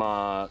put some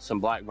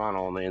black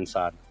vinyl on the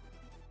inside.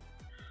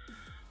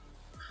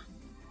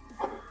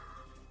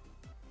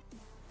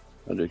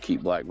 I do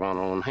keep black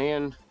vinyl on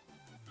hand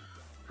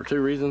for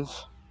two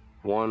reasons.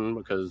 One,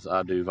 because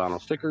I do vinyl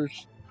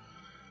stickers.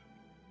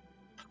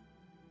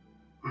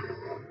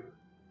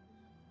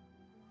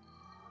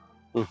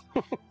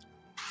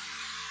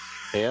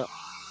 Yep.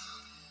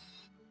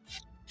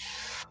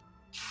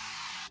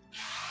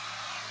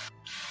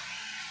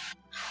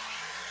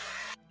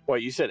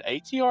 Wait, you said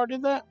ATR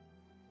did that?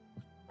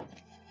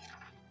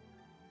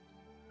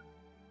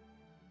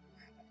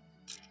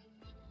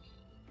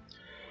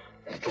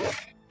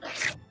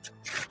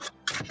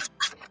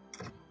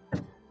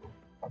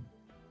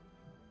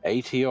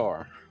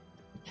 ATR.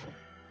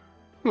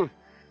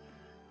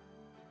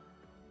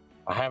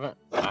 I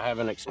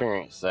haven't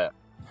experienced that.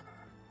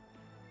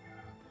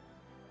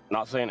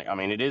 Not saying it, I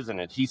mean, it is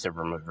an adhesive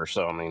remover,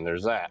 so I mean,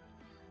 there's that.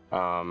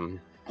 And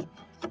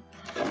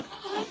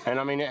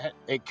I mean,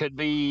 it could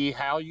be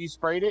how you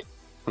sprayed it.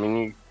 I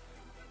mean,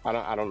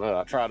 I don't know.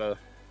 I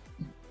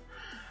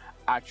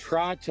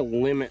try to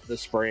limit the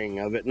spraying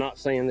of it. Not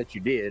saying that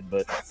you did,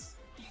 but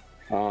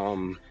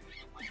I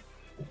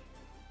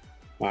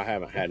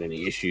haven't had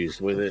any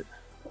issues with it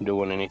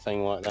doing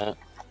anything like that.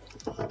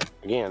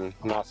 Again,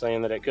 I'm not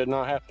saying that it could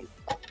not happen,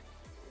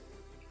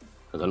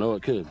 because I know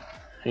it could.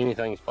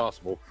 Anything's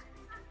possible.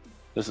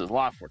 This is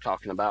life we're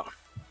talking about.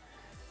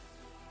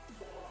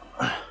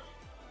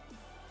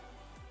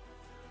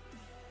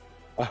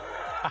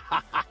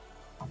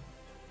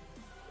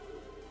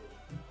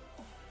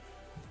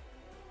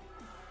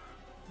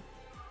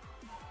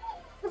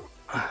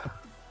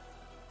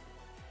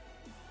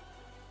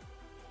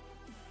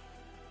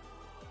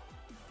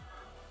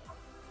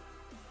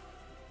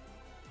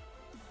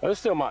 It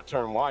still might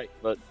turn white,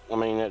 but I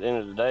mean, at the end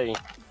of the day,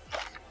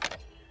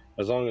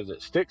 as long as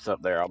it sticks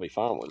up there, I'll be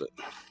fine with it.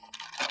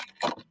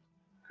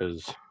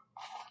 Because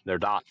they're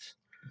dots.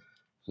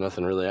 There's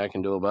nothing really I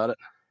can do about it.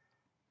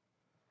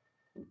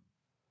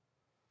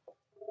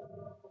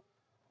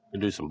 You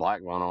do some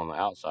black vinyl on the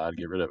outside,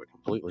 get rid of it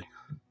completely.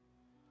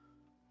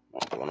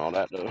 Not doing all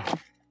that though.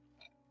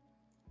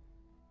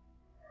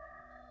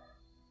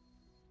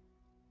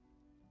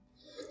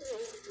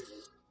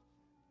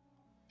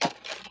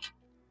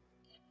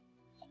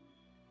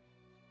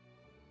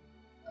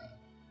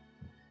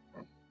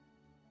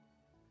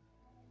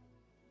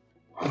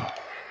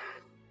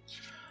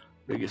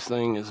 Biggest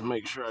thing is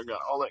make sure I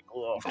got all that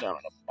glue off down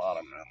at the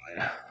bottom down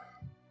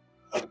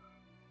there.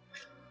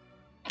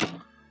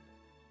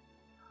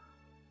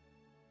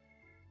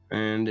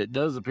 And it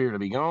does appear to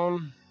be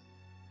gone.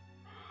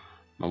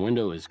 My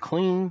window is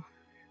clean.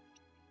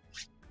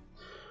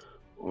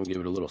 We'll give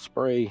it a little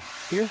spray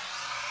here.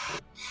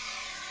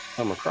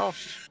 Come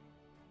across.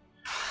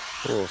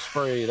 A little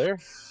spray there.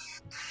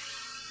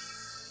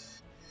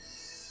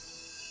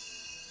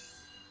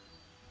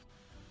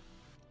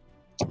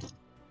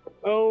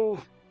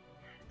 Oh,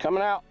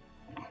 coming out.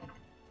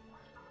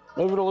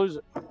 Move it or lose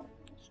it.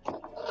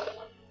 All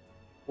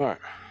right.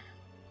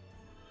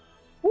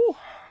 Woo.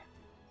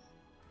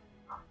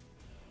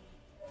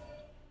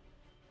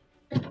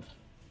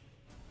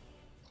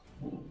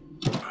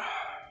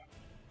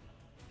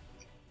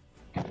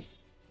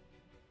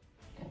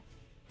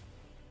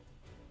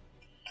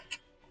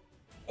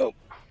 Oh.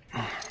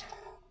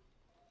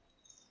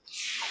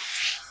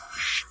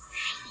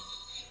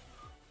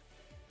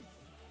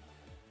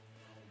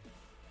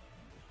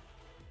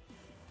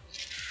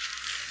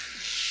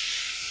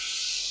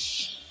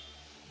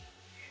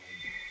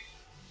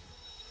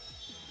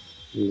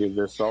 You give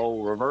this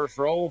old reverse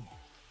roll.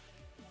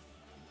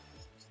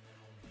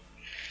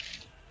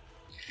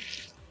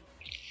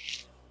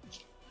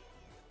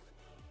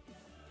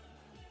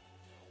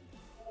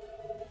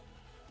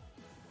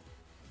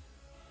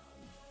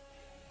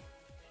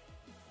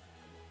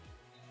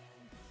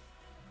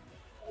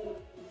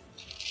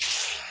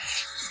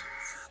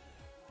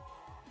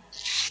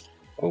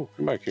 Oh,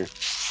 come back here.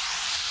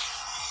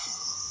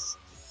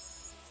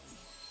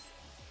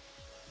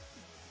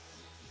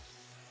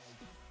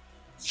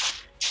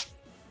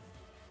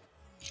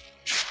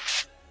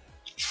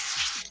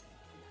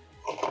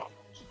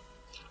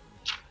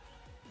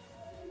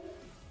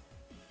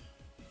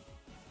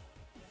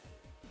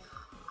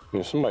 You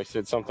know, somebody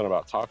said something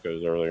about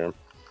tacos earlier.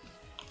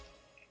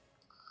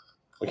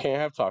 We can't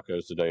have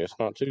tacos today. It's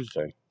not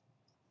Tuesday.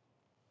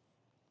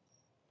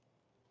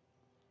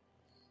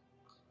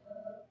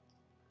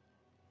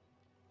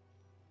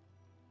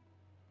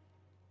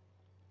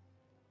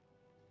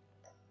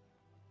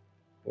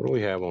 What do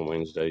we have on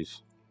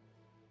Wednesdays?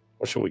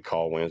 What should we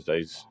call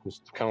Wednesdays?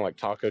 It's kind of like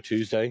Taco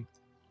Tuesday.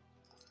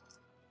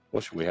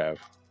 What should we have?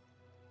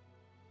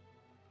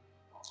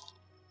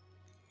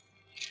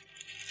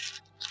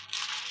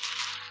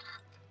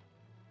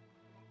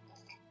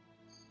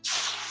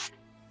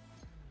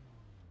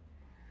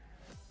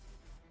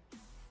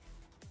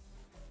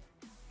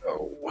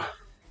 Oh.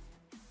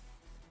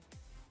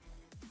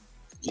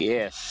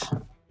 Yes.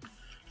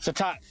 It's a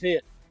tight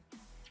fit.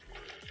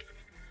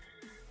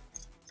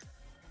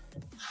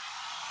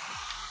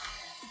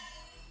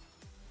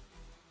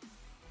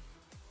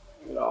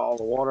 Get all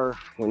the water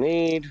we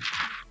need.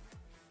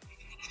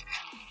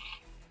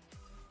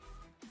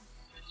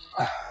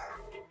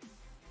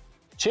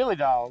 Chili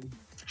dog.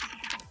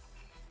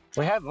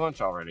 We had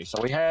lunch already,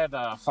 so we had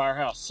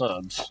Firehouse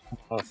subs. I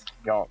don't know if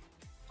y'all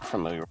are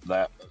familiar with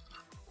that.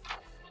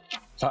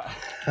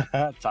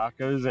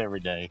 Tacos every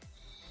day.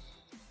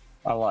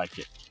 I like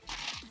it.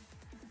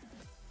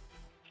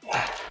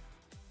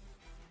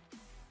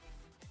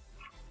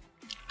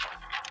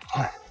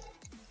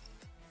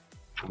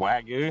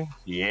 Wagyu?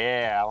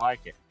 Yeah, I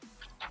like it.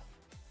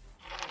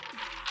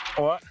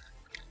 What?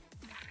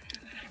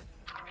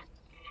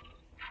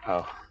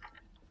 Oh.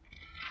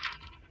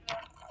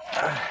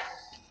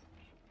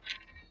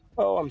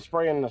 Oh, I'm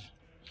spraying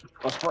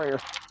the sprayer.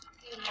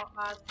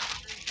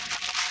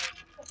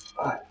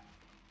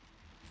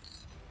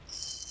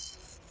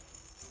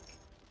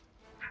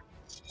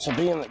 So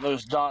being that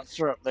those dots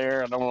are up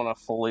there, I don't want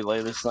to fully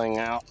lay this thing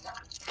out.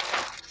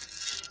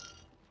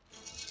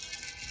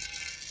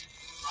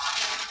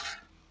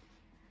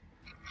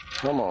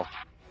 Come on.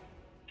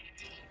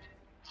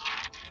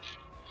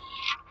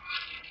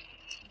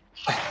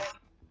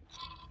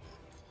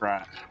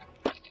 Right.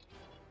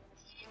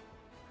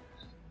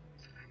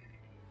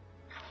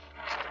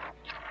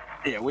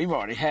 Yeah, we've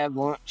already had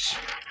lunch.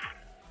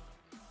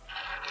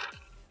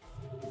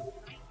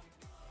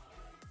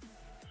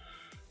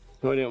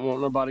 We didn't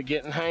want nobody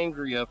getting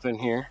hangry up in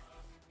here.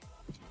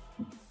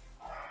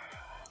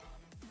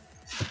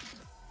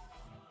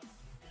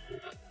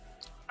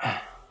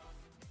 A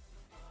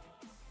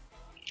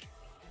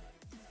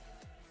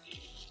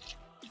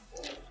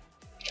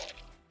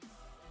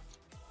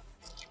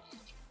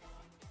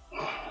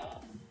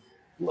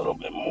little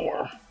bit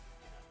more.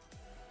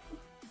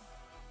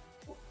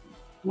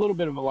 A little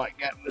bit of a light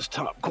gap in this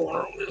top corner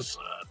on this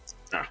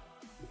side.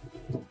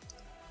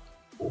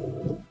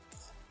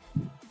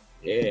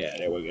 Yeah,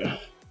 there we go.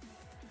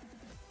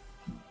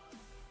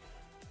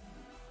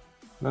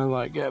 I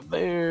light gap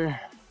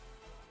there.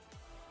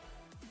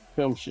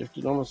 Film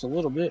shifted on us a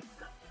little bit.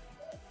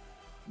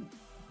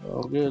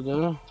 All good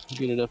though.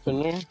 Get it up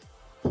in there.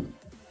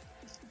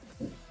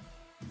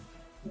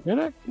 And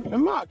it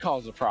might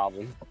cause a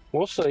problem.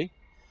 We'll see.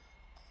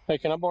 Hey,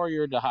 can I borrow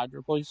your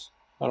dehydrator, please?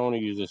 I don't want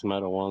to use this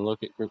metal one.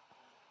 Look at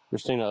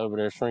Christina over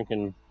there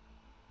shrinking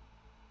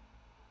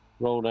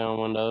roll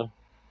down window.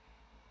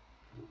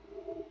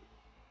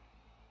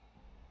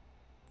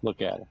 Look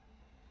at her.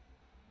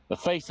 The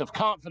face of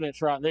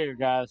confidence right there,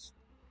 guys.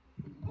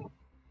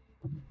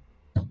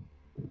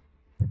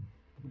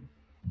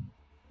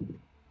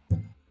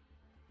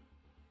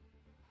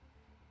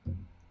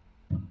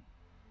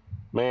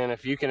 Man,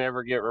 if you can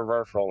ever get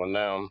reverse rolling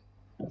down,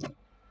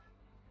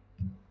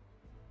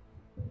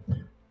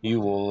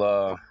 you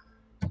will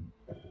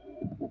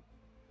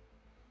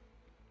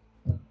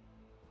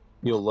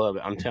you'll love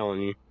it. I'm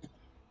telling you.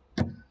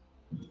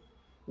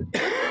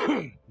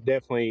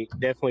 definitely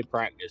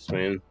practice,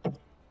 man.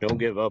 Don't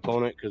give up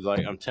on it, because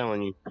like I'm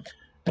telling you,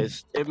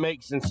 it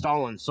makes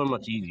installing so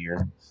much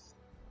easier.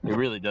 It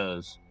really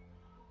does.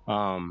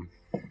 I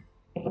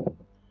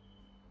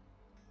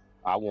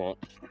won't.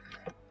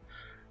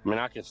 I mean,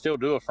 I can still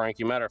do a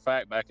Frankie. Matter of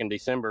fact, back in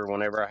December,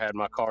 whenever I had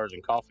my cars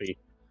and coffee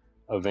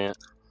event,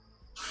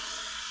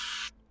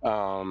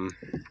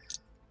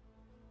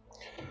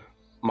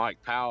 Mike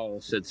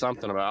Powell said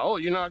something about, "Oh,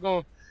 you're not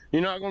going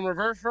to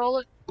reverse roll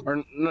it,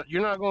 or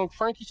you're not going to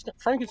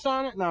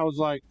Frankenstein it." And I was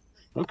like,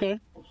 "Okay,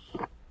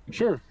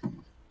 sure."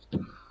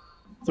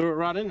 Threw it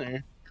right in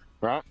there,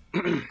 right?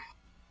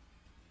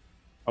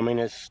 I mean,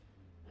 it's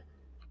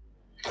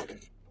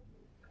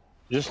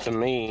just, to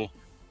me,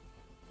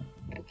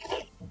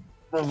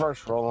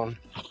 reverse rolling.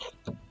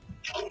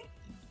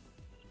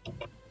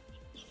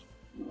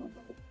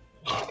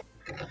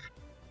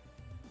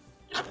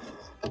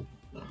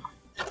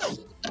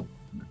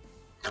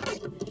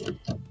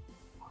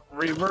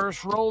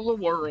 Reverse roll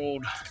the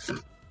world.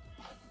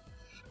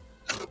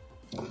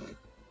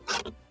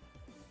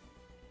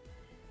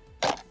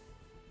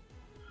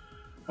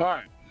 All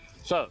right,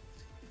 so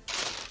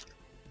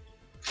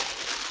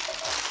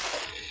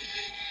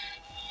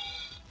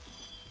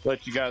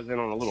let you guys in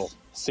on a little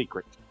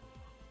secret.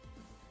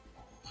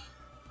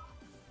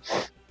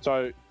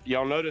 So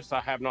y'all notice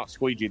I have not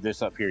squeegeed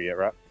this up here yet,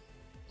 right?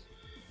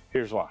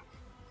 Here's why.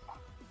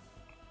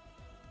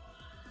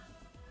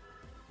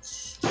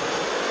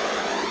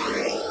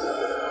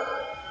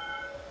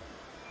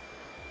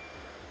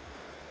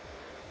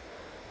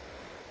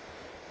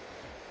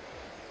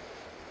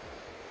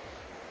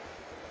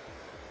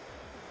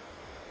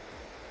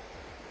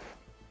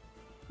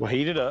 We'll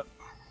heat it up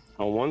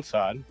on one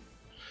side,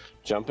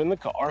 jump in the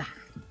car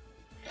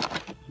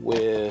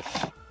with,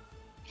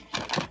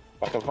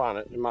 if I can find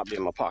it, it might be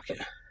in my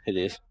pocket. It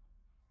is.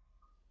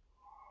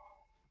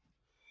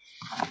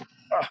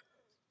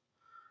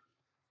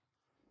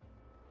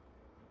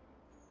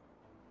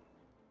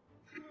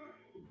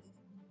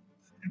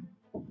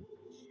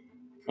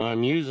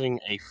 I'm using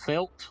a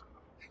felt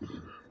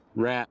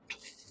wrapped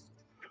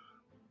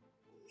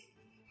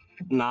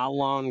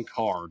nylon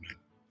card.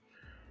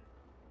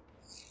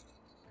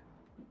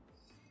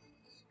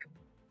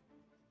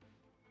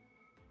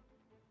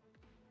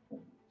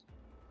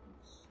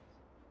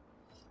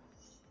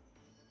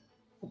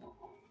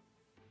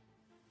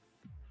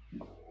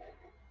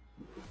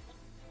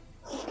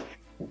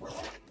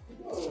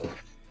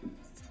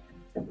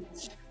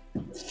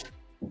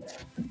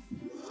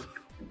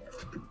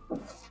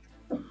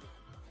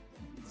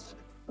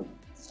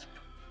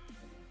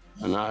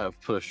 And I have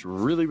pushed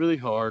really, really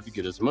hard to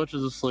get as much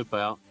of the slip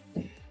out.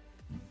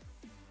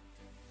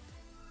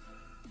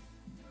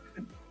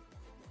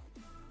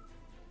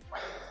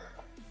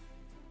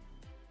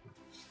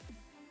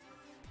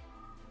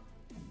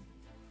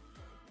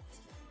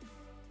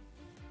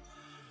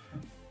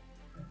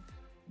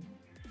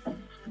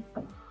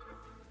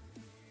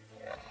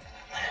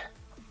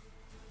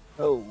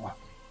 Oh.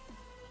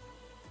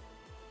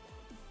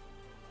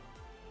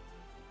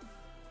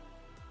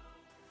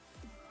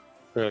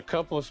 There are a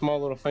couple of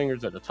small little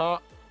fingers at the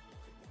top,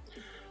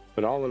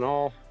 but all in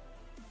all,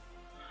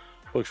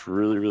 looks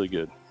really, really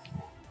good.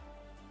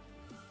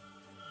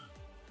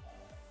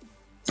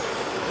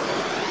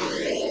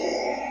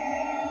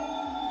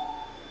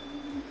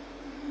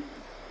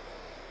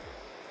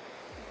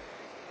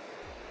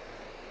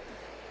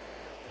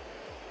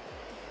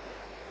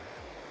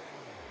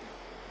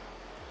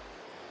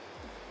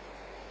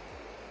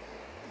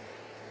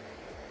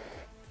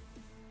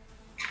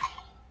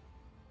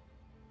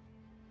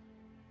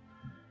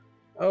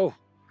 Oh,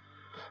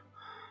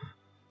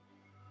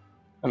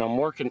 and I'm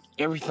working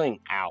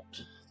everything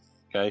out,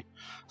 okay?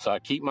 So I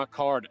keep my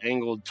card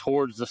angled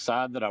towards the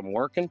side that I'm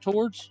working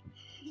towards.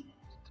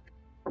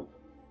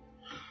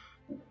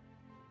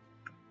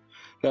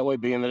 That way,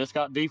 being that it's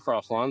got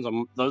defrost lines,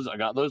 I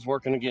got those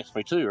working against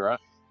me too, right?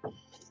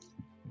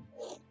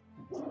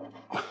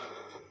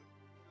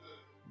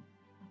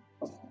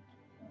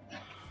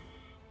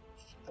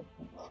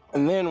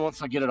 And then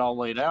once I get it all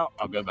laid out,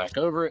 I'll go back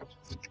over it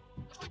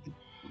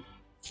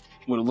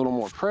with a little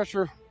more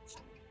pressure.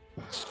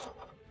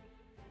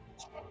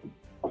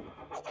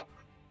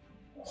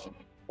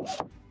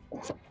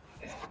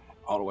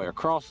 All the way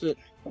across it.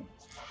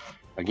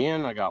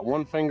 Again, I got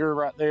one finger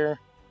right there.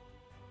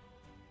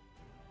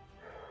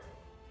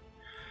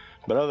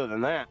 But other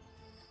than that,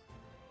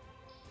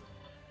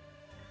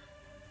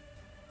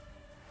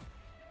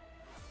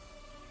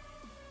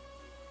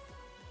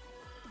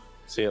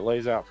 see, it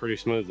lays out pretty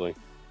smoothly.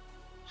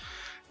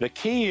 The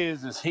key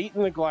is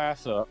heating the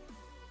glass up,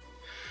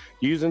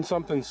 using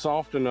something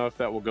soft enough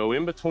that will go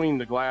in between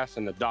the glass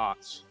and the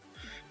dots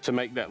to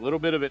make that little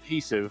bit of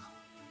adhesive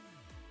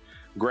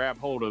grab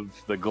hold of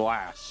the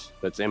glass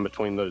that's in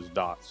between those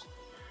dots.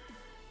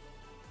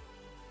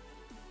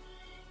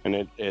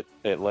 And it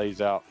lays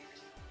out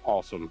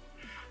awesome.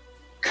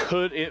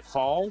 Could it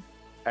fall?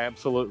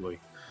 Absolutely.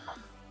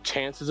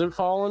 Chances of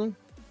falling?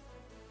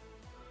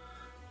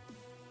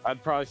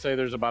 I'd probably say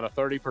there's about a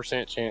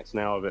 30% chance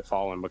now of it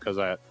falling, because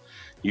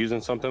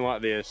using something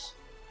like this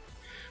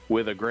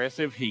with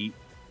aggressive heat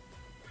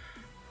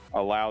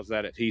allows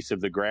that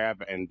adhesive to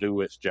grab and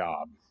do its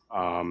job.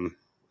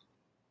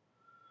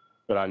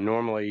 But I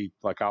normally,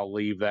 like, I'll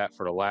leave that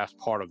for the last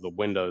part of the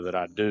window that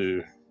I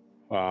do.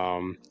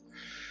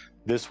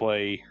 This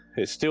way,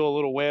 it's still a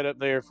little wet up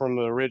there from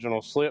the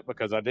original slip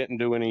because I didn't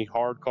do any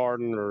hard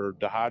carding or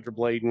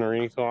dehydroblading or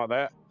anything like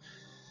that.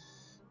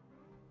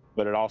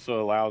 But it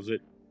also allows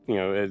it, you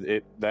know,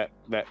 that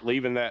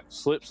leaving that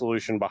slip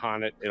solution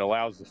behind it, it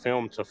allows the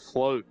film to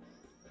float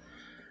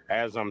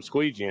as I'm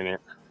squeegeeing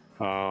it.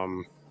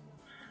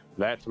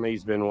 That to me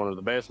has been one of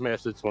the best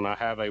methods when I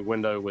have a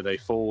window with a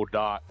full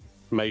dot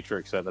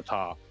matrix at the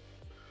top.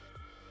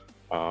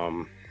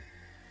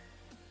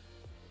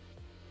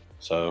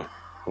 So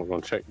we're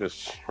going to check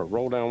this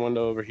roll down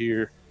window over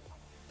here.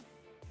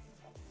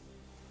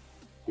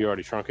 You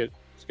already shrunk it.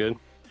 It's good.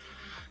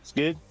 It's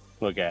good.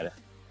 Look at it.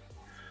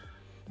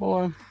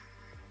 Boy,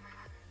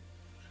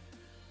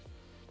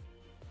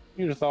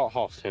 you'd have thought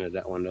Hoss tinted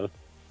that window.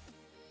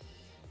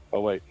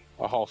 Oh wait,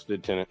 a Hoss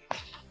did tint it.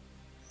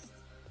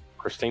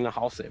 Christina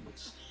Hoss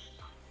Evans.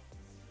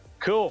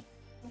 Cool.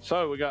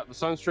 So we got the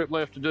sun strip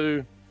left to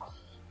do.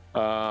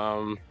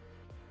 I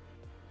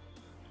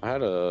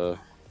had got a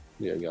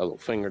little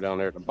finger down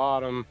there at the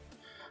bottom.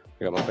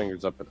 I got my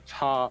fingers up at the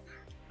top.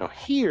 Now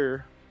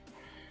here,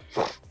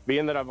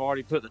 being that I've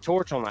already put the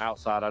torch on the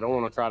outside, I don't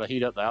want to try to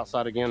heat up the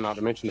outside again, not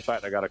to mention the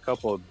fact I got a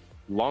couple of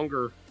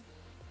longer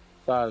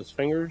size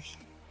fingers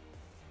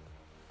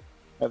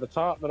at the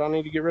top that I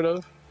need to get rid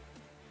of.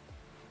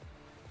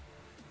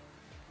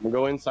 I'm gonna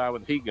go inside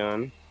with the heat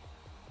gun.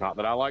 Not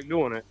that I like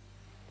doing it.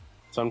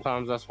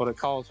 Sometimes that's what it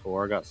calls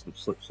for. I got some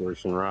slip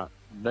solution right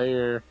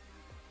there.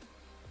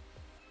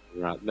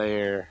 Right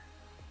there.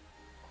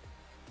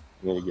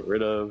 I'm gonna get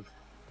rid of.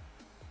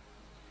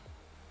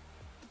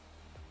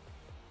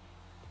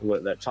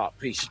 Let that top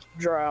piece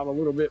dry out a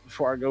little bit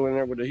before I go in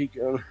there with the heat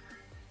gun.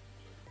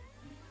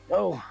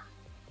 Oh.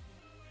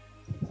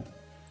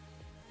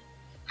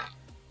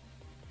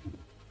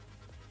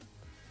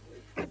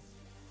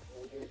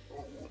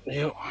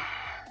 Yep.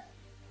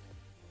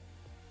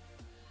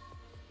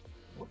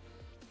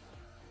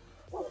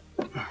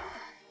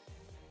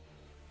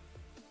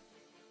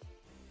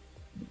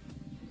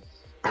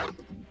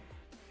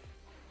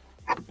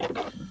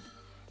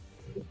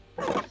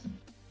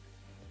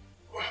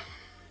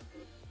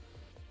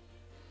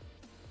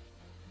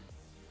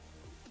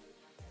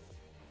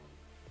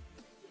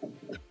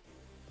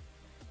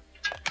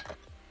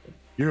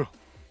 Yeah.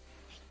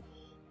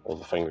 All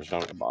the fingers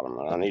down at the bottom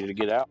that I needed to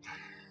get out.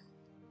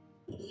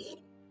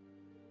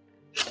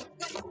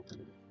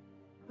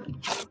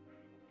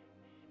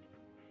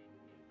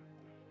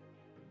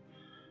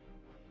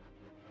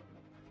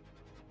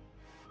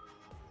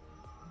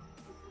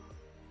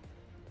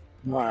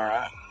 All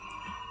right.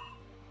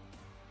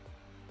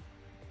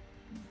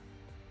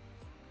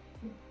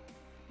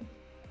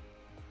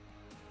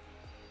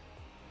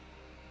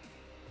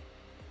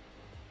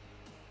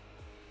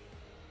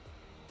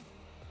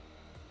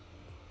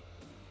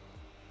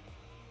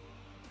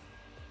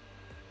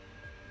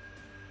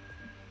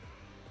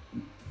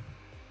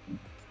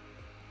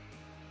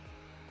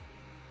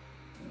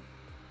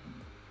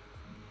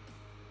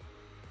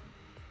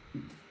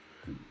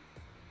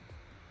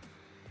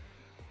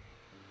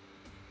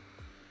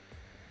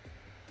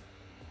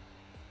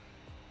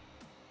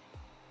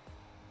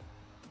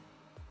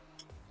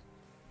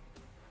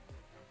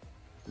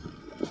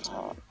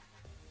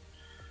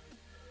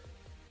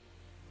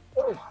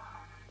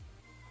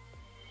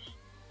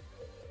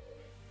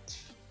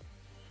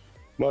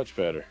 Much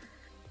better.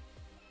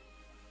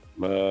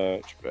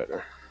 Much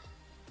better.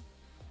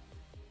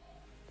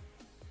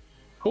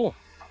 Cool.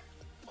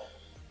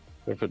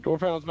 Gonna put door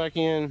panels back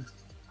in.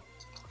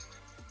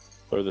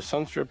 Throw the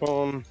sun strip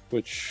on,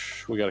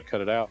 which we gotta cut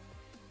it out.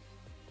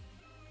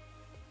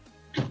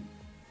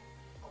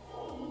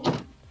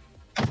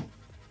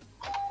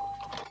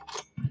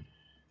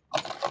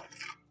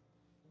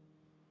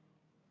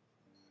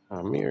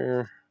 A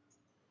mirror.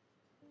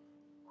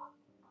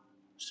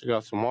 Still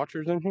got some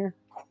watchers in here.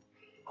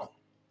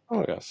 Oh,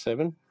 we got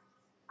 7.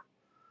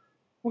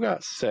 We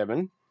got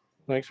 7.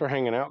 Thanks for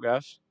hanging out,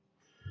 guys.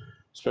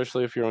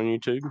 Especially if you're on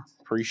YouTube.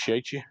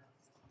 Appreciate you.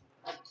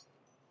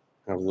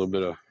 Have a little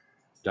bit of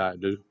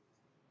Diet Dew.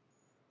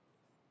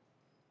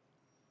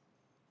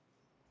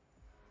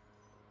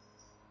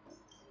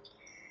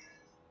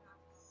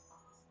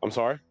 I'm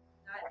sorry?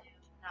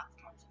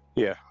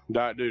 Yeah,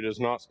 Diet Dew does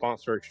not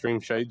sponsor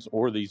Extreme Shades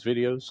or these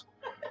videos.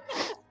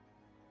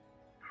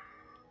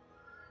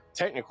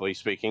 Technically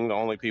speaking, the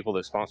only people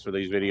that sponsor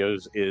these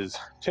videos is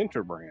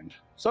Tinter Brand.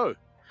 So,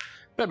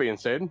 that being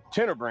said,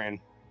 Tinter Brand.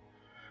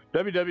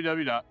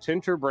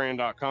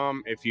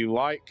 www.tinterbrand.com. If you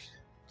like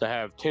to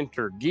have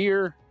Tinter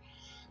gear,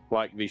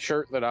 like the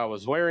shirt that I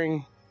was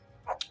wearing,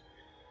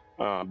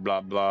 blah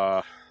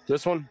blah.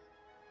 This one.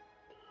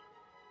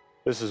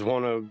 This is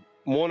one of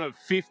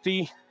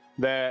 50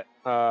 that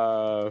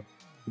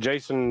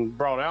Jason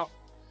brought out.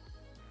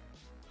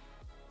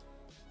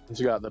 It's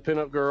got the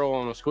pinup girl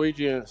on a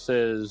squeegee, and it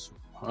says,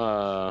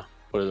 what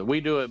is it? We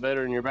do it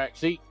better in your back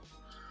seat.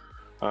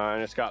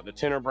 And it's got the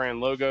Tinter brand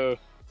logo.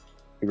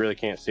 You really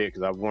can't see it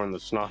because I've worn the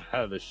snot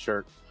out of this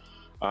shirt.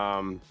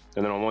 And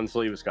then on one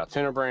sleeve, it's got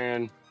Tinter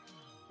brand,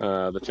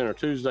 the Tinter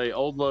Tuesday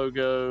old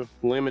logo,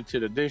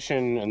 limited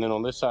edition. And then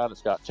on this side,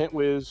 it's got Tint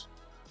Wiz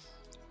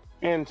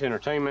and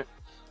Tintertainment.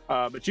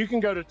 But you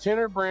can go to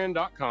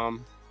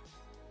tinterbrand.com.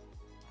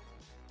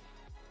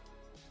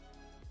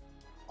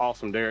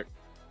 Awesome, Derek.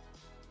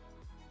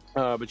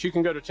 But you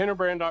can go to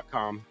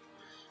tinterbrand.com,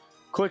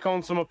 click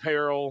on some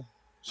apparel,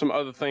 some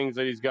other things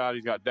that he's got.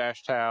 He's got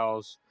dash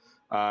towels.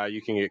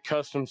 You can get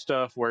custom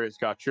stuff where it's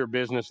got your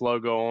business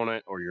logo on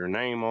it or your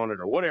name on it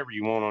or whatever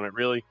you want on it,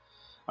 really.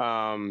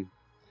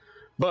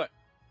 But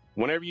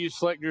whenever you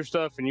select your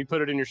stuff and you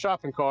put it in your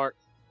shopping cart,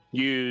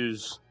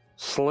 use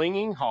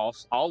Slinging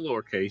Hoss, all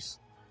lowercase,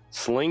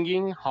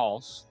 Slinging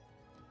Hoss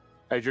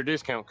as your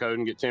discount code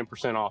and get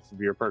 10% off of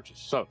your purchase.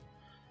 So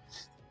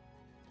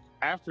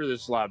after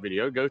this live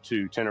video, go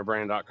to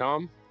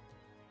tinterbrand.com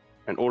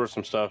and order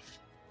some stuff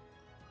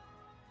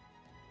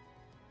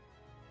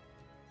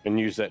and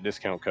use that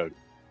discount code.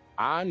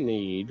 I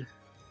need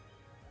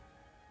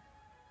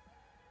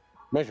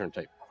measuring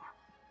tape.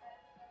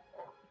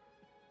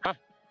 Huh?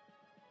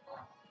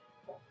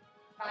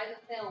 Buy the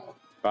film.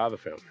 Buy the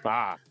film.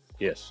 Ah,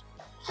 yes.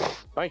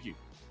 Thank you.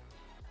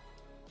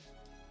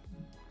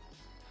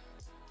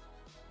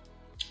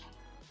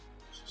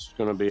 It's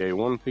going to be a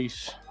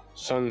one-piece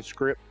sun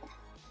script.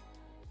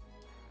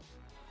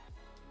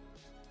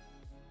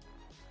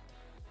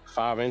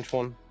 5-inch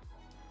one.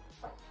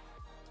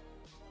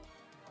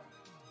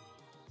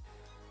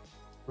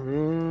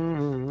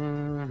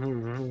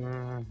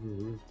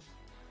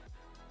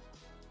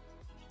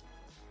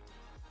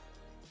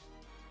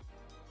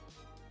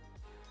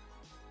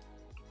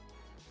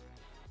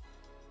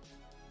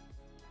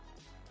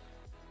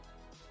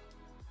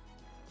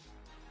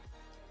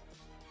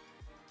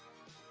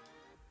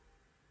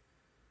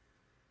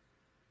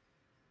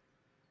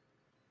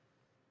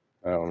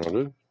 I don't know,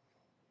 dude.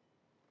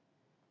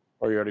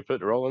 Oh, you already put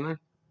the roll in there?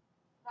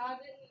 I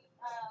didn't,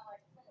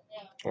 put it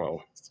down.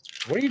 Well,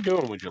 what are you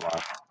doing with your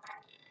life?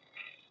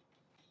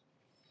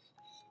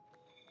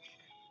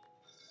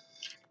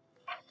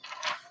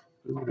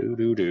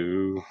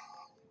 Do.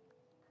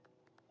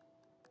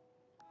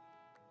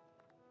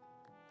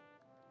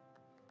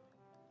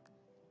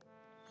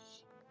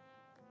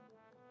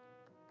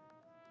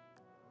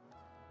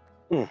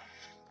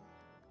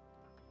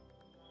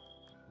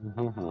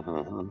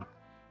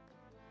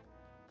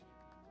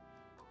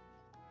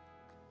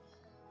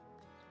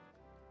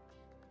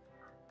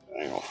 That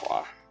ain't gonna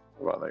fly.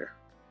 What about there?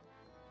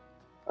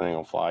 That ain't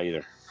gonna fly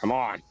either. Come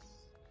on.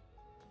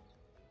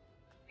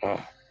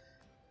 Oh.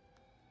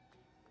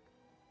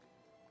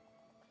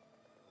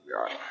 Be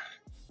all right.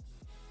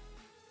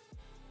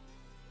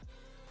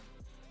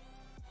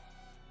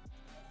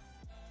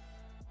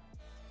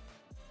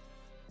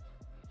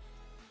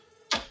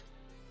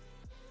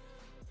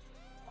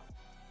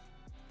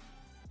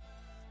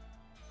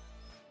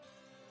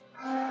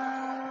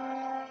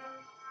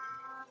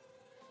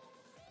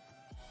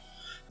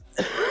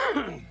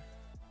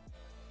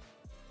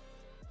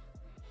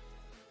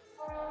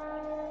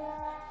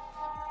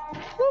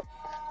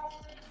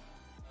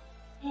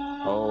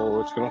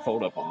 Oh, it's gonna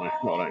fold up on there.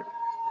 No, it ain't.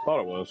 Thought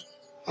it was.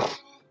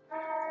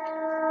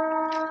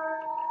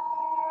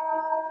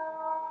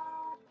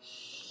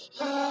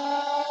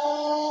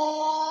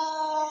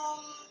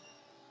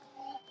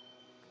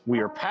 We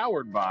are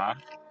powered by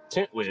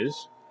Tint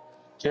Wiz.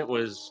 Tint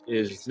Wiz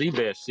is the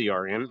best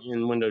CRM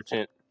in window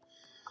tint.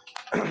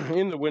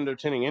 In the window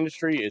tinting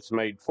industry, it's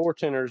made for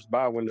tinters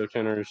by window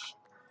tinters.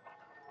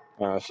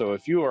 So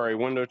if you are a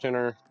window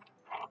tinter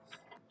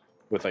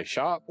with a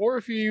shop, or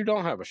if you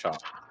don't have a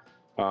shop,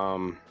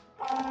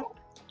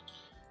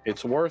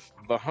 it's worth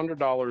the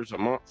 $100 a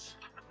month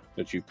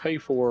that you pay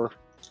for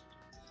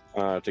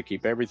to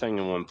keep everything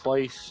in one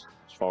place,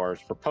 as far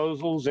as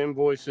proposals,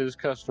 invoices,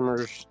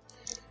 customers,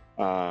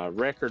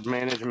 record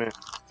management.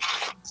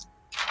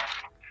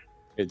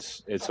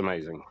 It's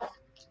amazing.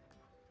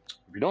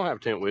 If you don't have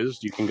Tint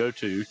Wiz, you can go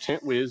to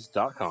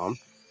tintwiz.com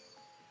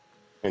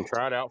and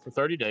try it out for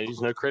 30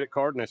 days. No credit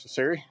card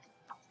necessary.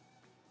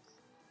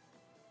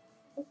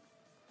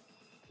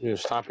 You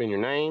just type in your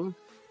name,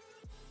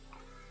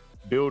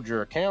 build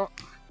your account.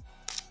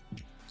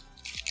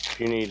 If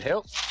you need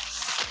help,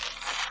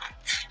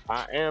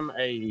 I am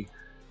a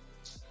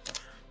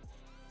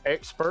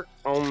expert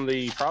on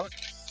the product.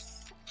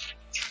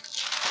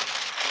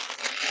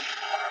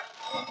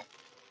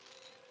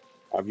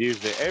 I've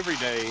used it every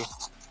day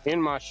in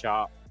my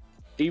shop,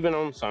 even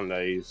on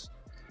Sundays,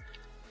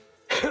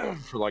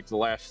 for like the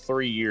last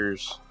 3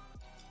 years.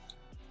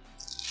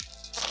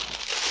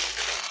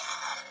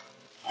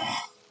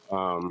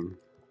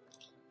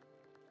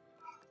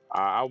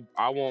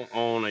 I won't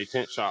own a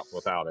tent shop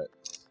without it.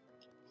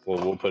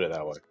 Well, we'll put it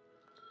that way.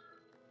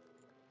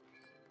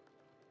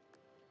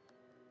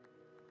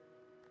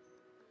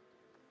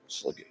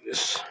 Let's look at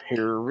this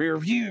here rear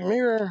view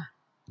mirror.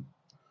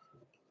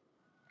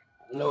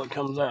 I know it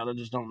comes out, I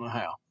just don't know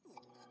how.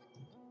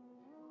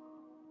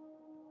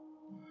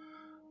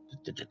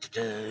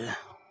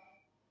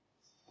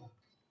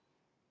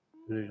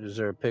 Is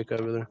there a pick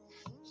over there?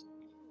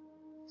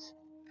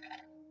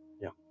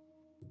 Yeah.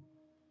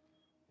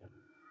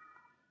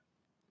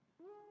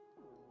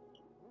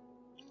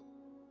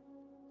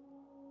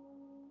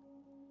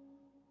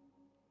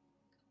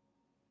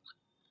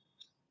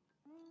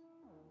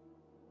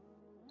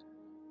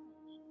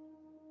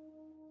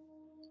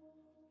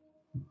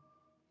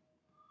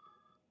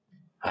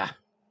 Ah.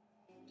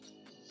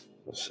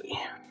 Let's see.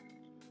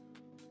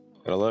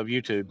 I love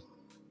YouTube.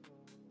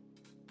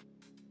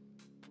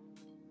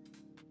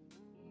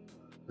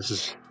 This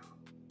is.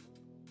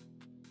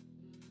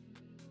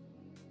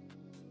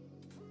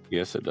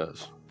 Yes, it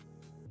does.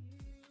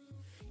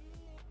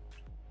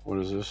 What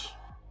is this?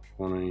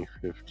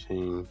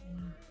 2015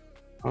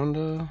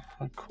 Honda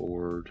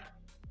Accord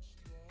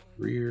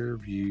rear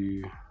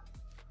view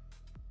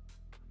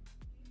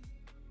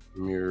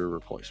mirror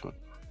replacement.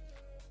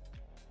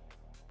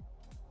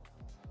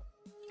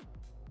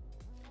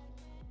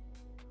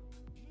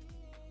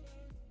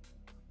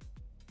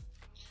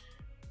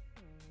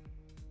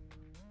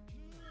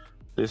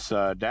 This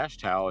dash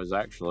towel is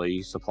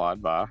actually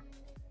supplied by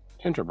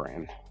Tinter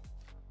brand.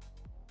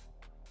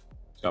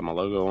 It's got my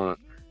logo on it.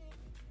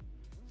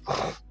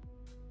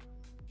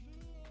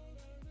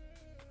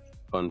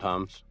 Fun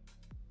times.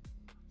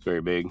 It's very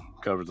big,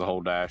 covers the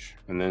whole dash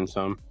and then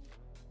some.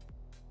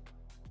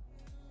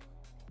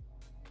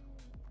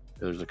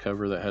 There's a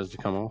cover that has to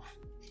come off.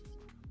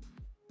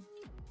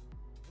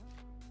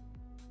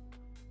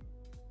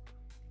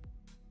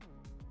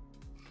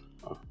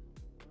 Oh,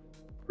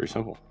 pretty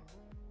simple.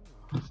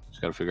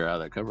 Just got to figure out how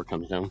that cover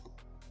comes down.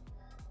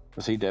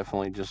 Because he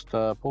definitely just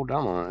pulled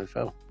down on it. It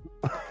fell.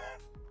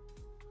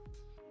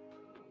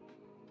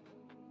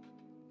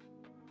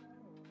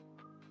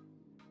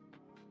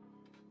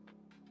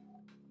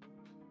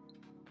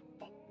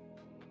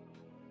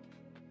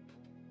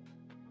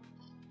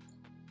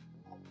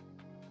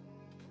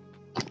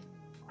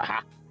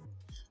 Aha!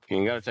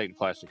 You got to take the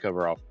plastic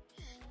cover off.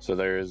 So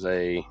there's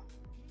a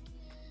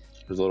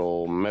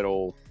little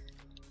metal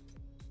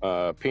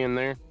pin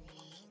there.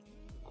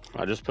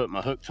 I just put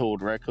my hook tool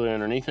directly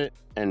underneath it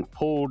and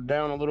pulled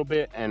down a little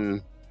bit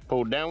and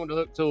pulled down with the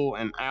hook tool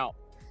and out,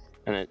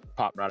 and it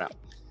popped right out.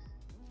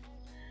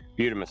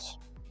 Beautiful.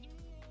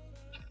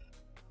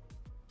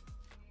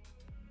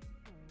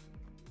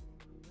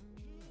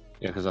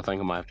 Yeah, because I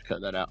think I might have to cut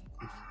that out.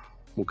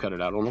 We'll cut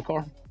it out on the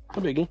car.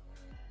 No biggie.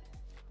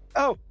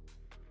 Oh!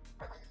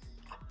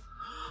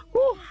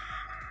 Woo.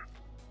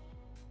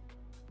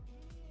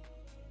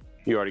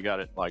 You already got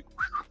it, like,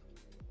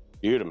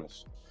 beautiful.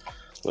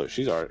 Look,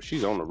 she's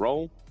on the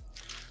roll.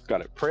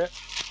 Got it prepped.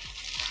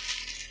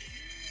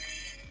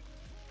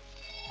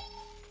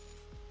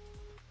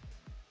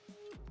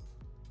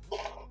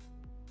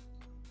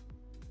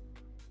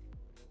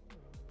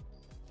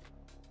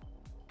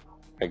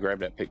 Hey, grab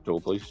that pick tool,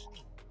 please.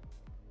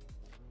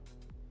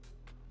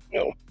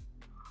 No.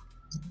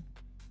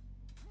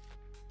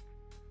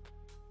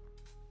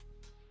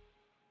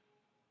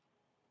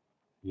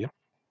 Yep.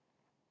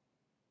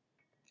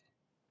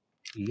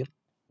 Yep.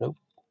 Nope.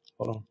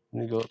 Hold on.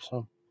 Let me go up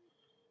some.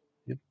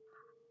 Yep.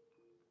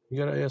 You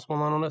got an AS1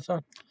 line on that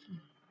side?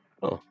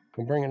 Oh,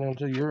 we'll bring it down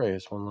to your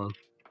AS1 line.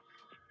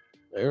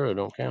 The arrow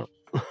don't count.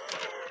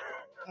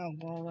 Oh,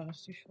 well, that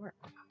was too short.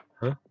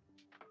 Huh?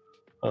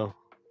 Oh.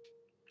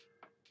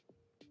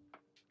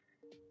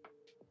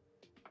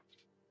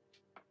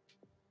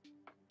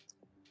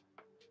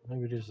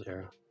 Maybe it is the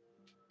arrow.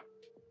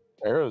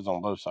 The arrow's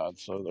on both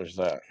sides, so there's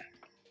that.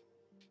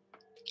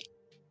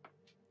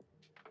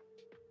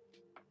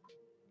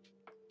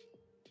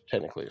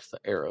 Technically, it's the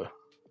arrow,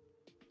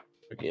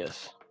 I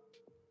guess.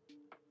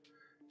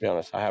 To be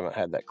honest, I haven't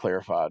had that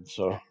clarified,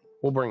 so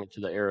we'll bring it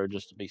to the arrow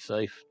just to be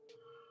safe.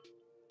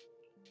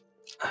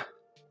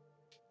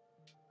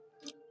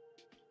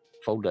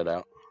 Fold that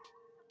out,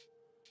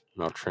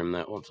 and I'll trim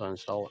that once I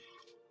install it,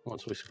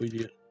 once we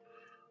squeegee it.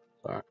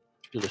 All right,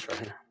 do this right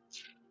here.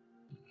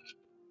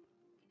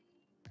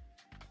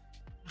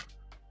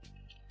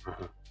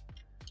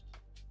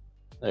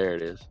 There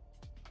it is.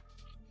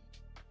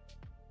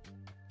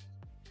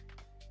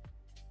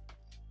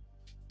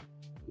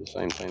 The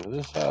same thing to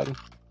this side.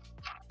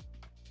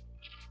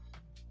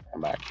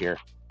 Come back here.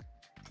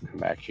 Come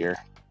back here.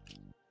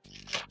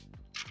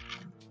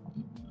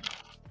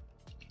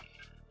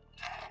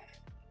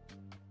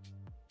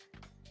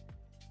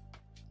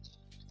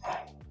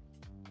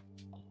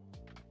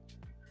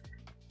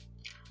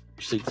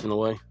 Your seat's in the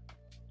way.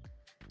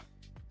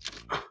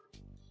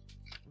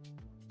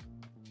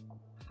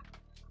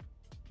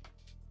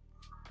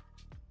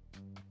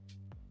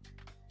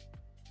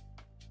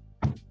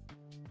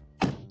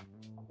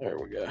 There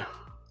we go.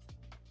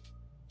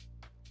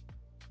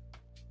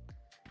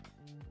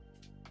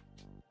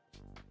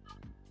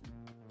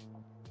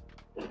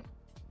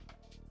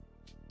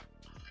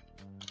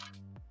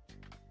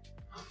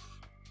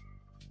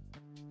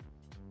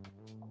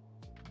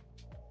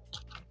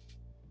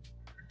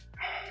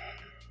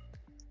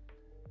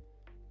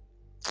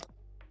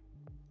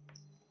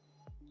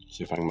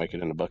 See if I can make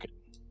it in the bucket.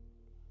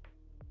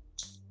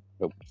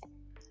 Nope.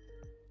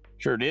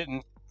 Sure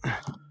didn't.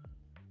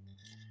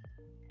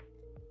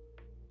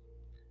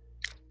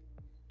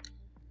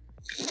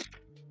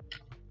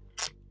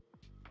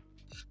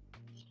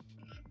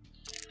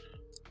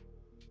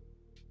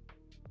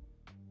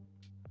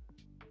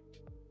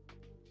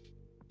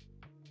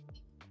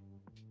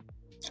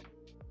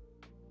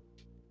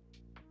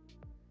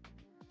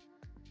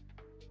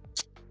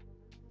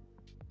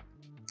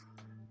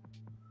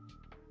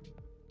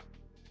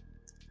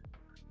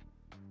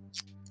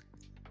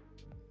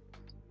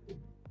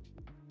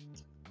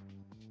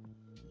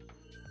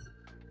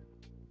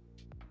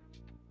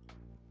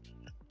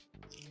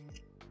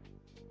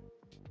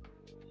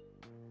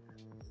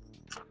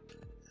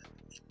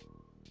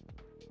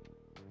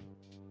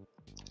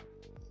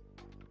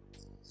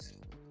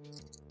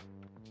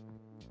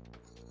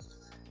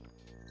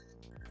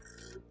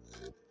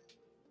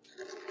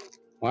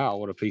 Wow,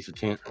 what a piece of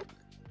tint.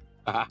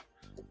 Aha.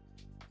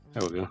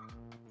 There we go.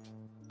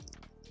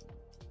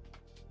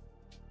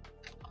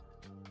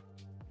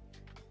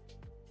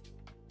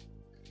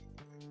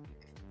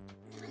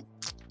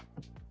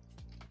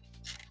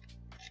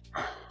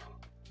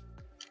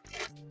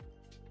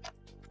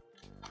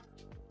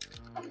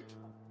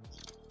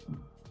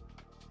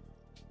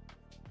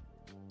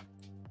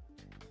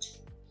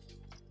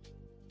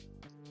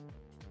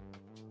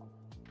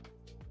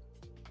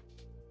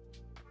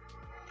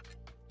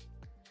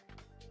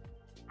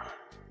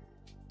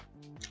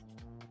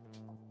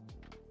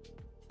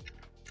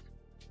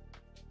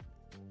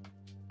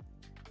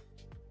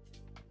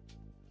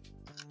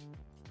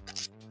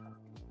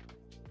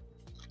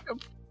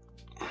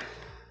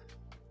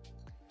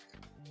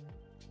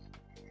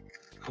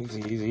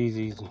 Easy, easy,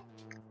 easy, easy.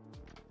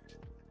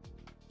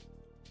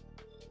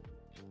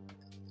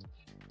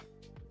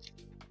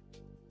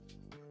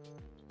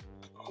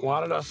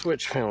 Why did I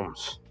switch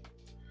films?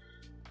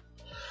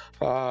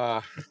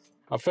 I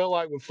felt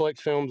like with flex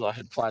films I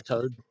had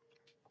plateaued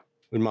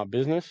with my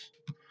business.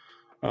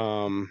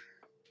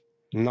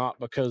 Not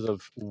because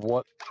of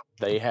what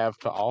they have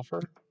to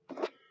offer.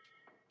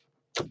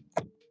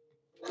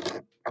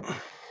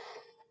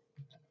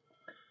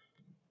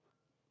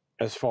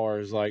 As far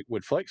as like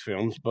with flex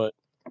films, but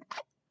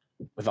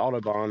with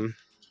Autobahn,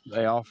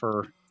 they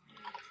offer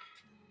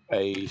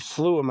a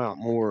slew amount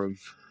more of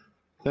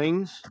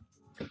things.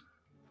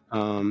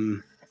 I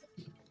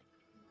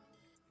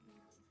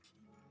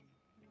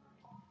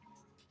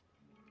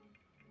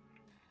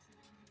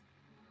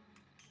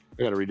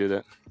gotta redo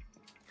that.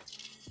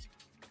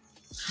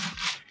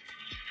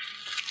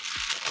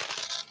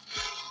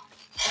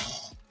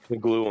 The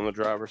glue on the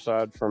driver's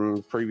side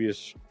from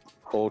previous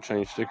oil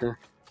change sticker.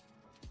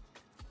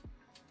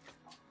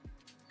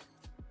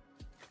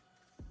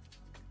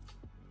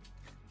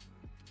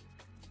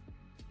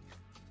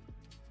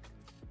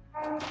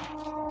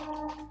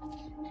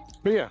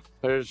 But yeah,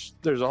 there's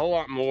a whole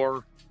lot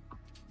more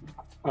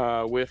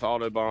with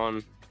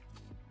Autobahn.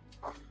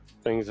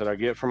 Things that I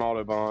get from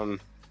Autobahn,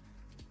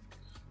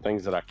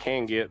 things that I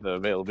can get, the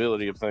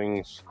availability of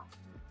things,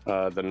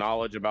 the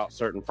knowledge about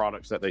certain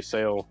products that they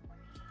sell,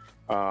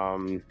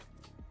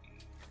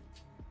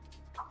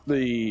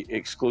 the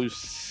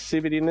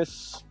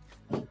exclusivityness.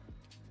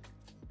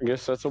 I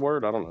guess that's a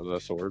word. I don't know if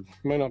that's a word.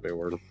 It may not be a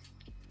word.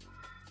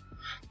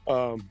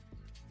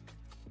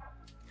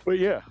 But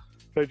yeah,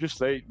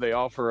 they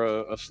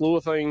offer a slew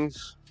of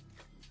things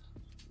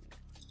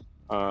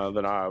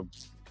that I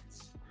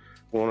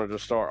wanted to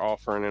start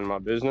offering in my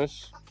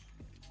business.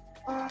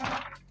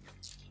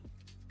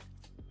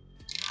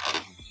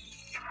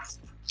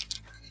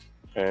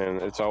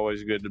 And it's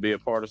always good to be a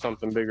part of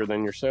something bigger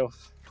than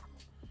yourself.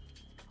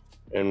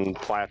 And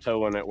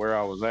plateauing at where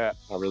I was at,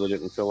 I really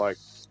didn't feel like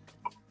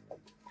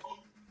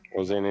I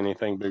was in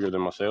anything bigger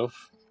than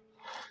myself.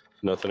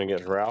 Nothing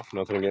against Ralph,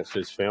 nothing against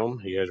his film.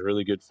 He has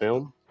really good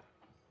film.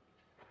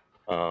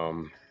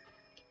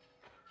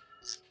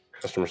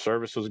 Customer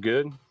service was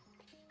good.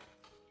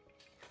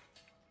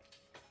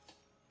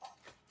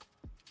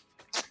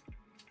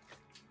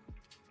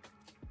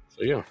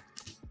 So yeah.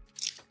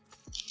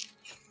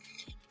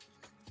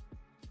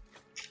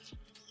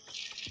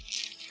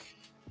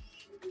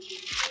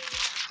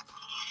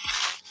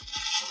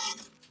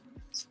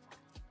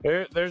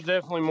 There's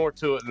definitely more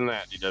to it than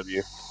that,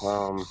 DW.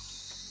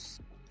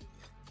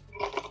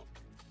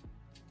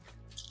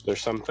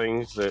 There's some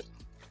things that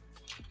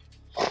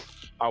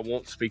I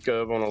won't speak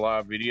of on a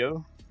live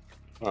video.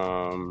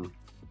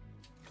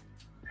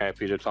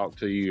 Happy to talk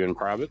to you in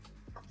private.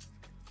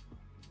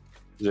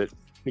 Is it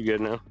you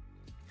good now?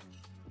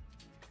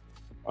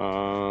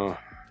 I'm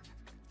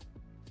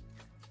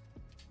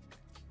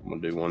gonna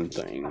do one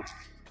thing,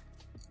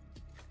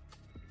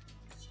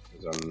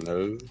 because I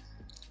know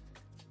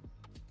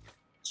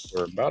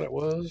where about it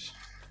was.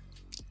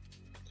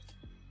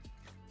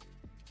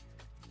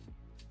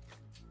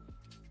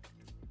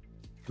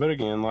 But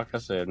again, like I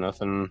said,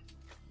 nothing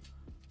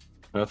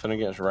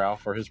against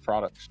Ralph or his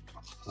products.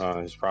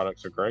 His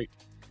products are great.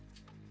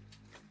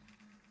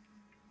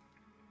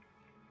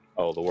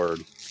 Oh, the word.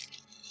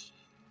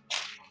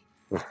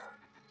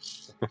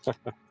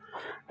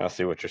 I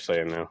see what you're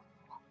saying now.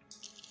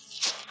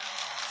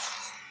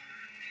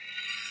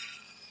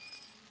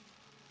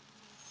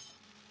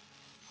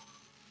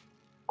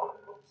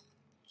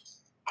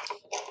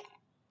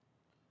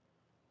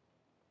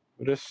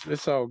 But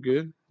it's all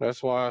good.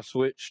 That's why I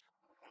switched.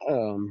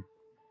 I'm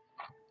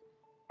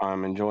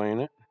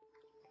enjoying it.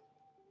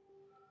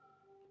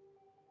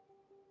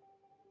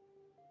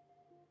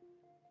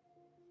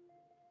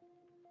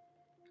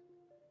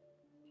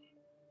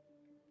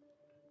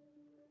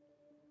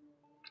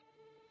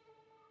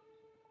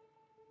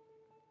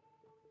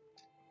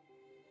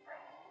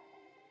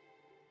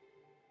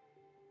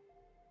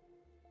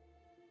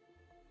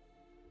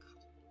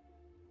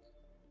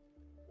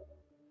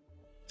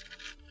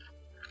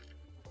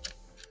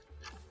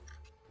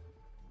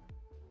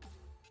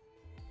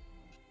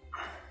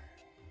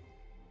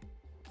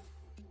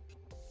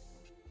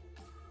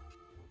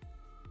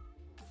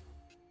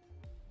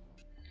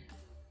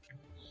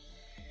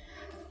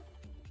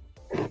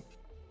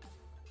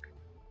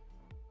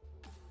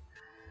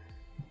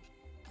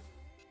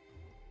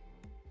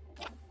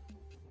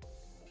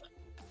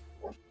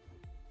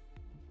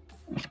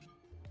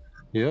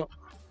 Yep.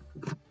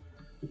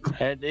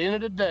 At the end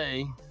of the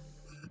day,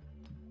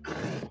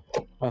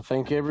 I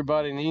think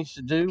everybody needs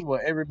to do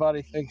what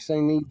everybody thinks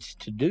they need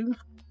to do.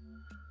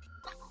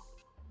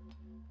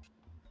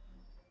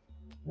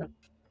 Yep.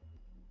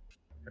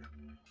 I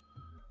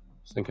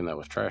was thinking that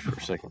was trash for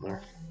a second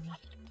there.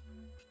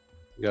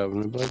 You got a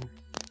new blade?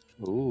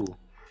 Ooh.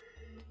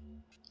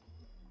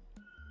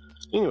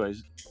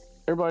 Anyways,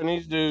 everybody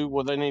needs to do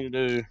what they need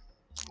to do,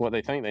 what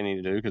they think they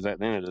need to do, because at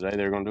the end of the day,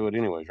 they're going to do it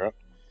anyways, right?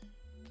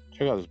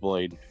 Check out this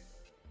blade.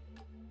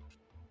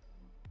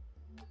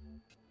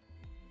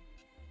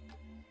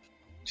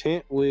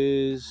 Tint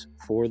Wiz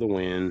for the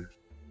win.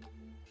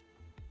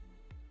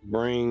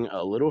 Bring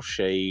a little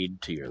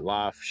shade to your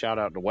life. Shout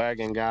out to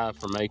Wagon Guy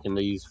for making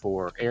these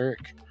for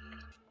Eric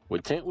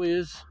with Tint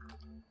Wiz.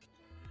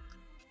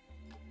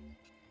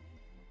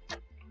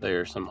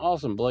 They're some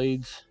awesome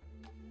blades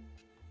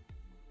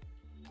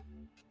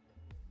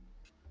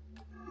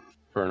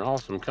for an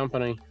awesome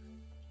company.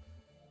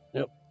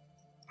 Yep.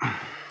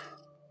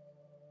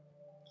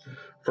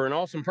 For an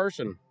awesome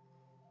person.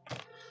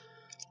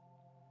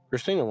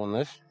 Christina won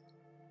this.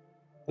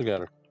 Look at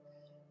her.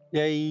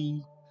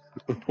 Yay.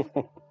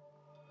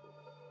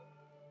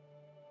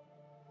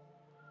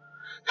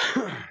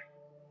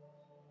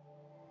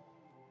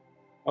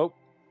 Oh,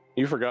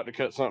 you forgot to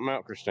cut something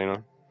out,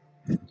 Christina.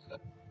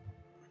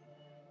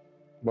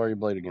 Borrow your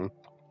blade again.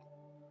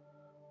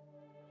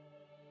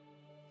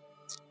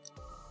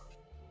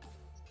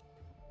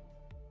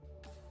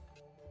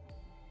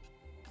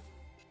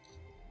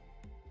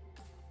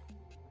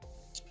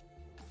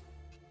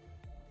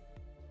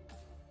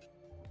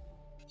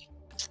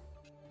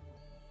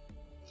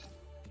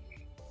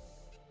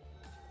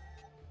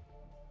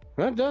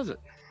 That does it.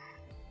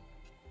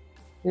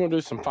 We're gonna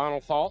do some final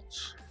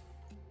thoughts.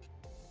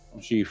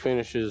 She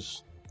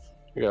finishes.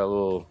 You got a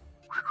little.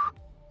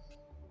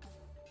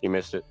 You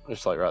missed it.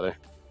 Just like right there.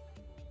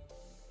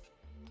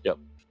 Yep,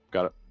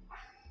 got it.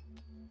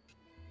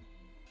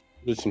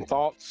 Do some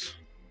thoughts,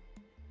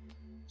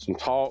 some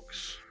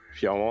talks,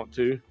 if y'all want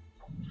to.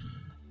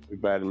 We've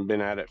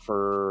been at it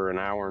for an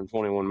hour and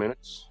 21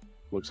 minutes.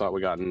 Looks like we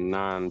got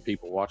 9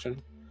 people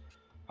watching.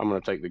 I'm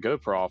gonna take the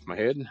GoPro off my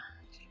head.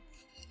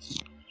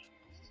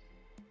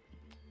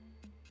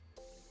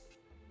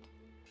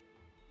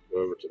 Go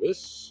over to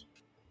this.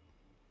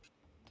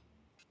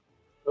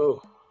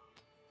 Oh,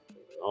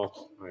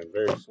 I am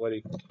very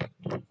sweaty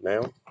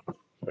now,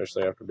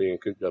 especially after being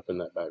cooped up in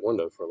that back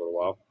window for a little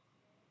while.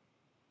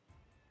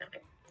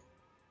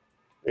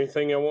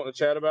 Anything y'all want to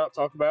chat about,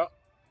 talk about,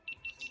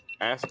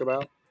 ask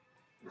about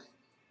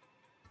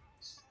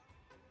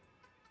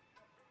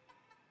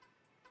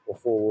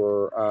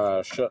before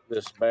I shut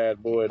this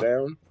bad boy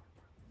down?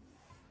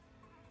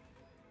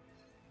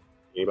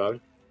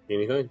 Anybody?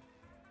 Anything?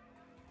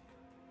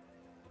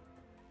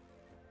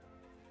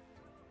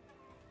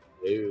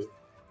 No.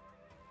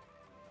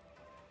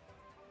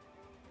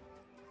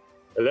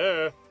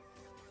 Hello?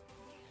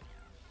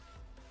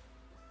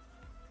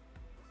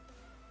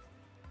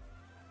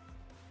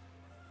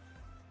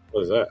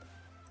 What is that?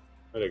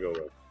 How'd it go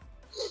away?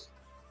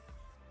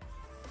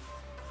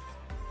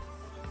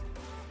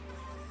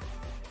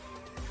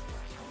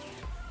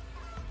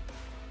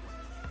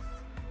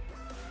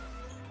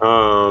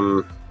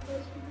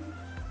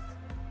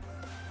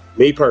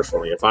 Me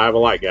personally, if I have a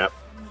light gap,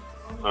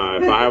 I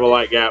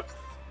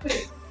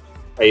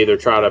either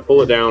try to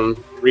pull it down,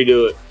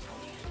 redo it,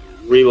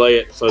 relay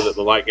it so that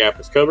the light gap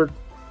is covered.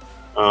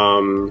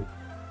 The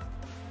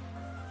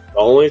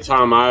only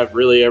time I've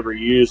really ever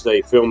used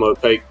a film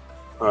opaquer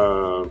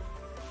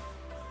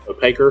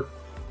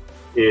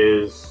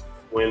is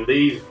when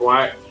these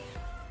black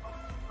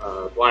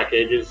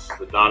edges,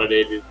 the dotted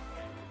edges,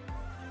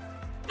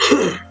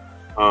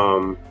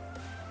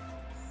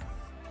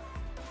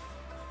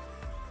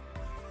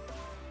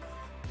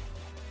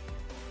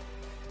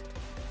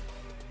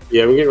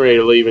 Yeah, I'm getting ready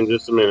to leave in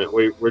just a minute.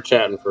 We're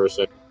chatting for a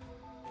second.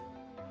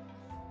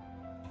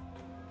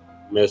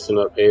 Messing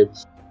up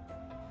heads.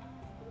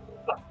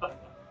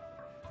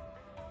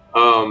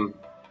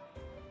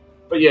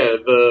 But yeah,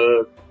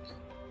 the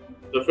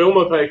film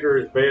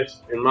opaquer is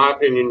best, in my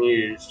opinion,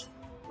 used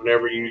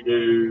whenever you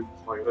do,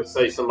 like, let's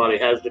say somebody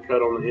has to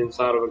cut on the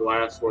inside of a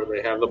glass where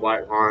they have the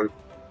black line,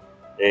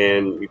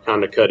 and you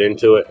kind of cut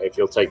into it. If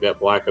you'll take that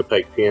black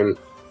opaque pen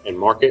and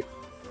mark it,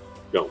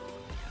 don't.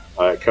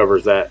 It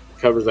covers that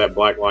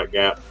black light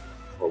gap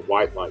or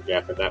white light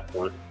gap at that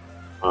point.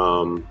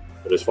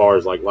 But as far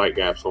as like light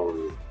gaps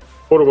on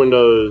quarter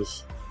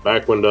windows,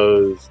 back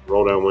windows,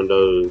 roll down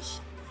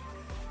windows,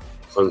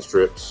 sun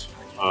strips,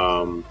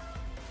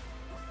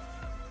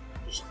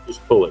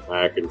 just pull it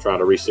back and try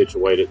to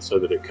resituate it so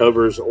that it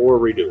covers or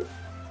redo it.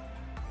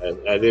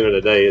 At the end of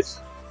the day,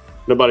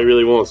 nobody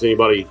really wants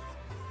anybody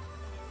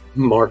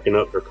marking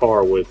up their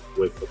car with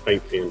a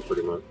paint pen,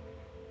 pretty much.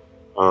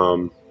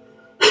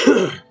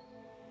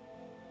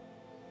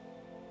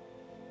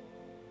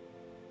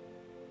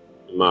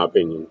 In my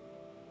opinion.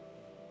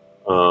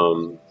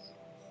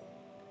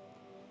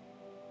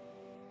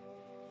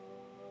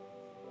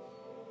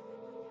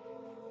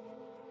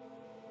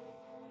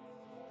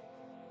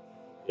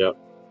 Yep.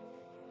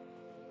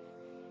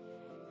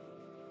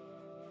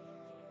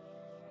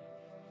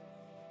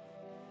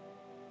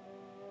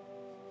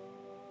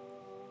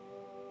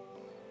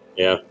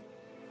 Yeah.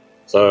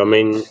 So, I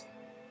mean,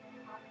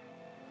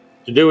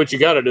 to do what you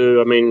got to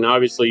do, I mean,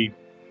 obviously,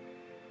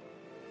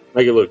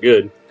 make it look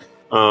good.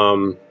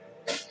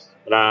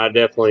 But I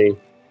definitely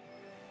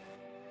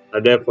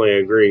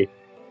agree.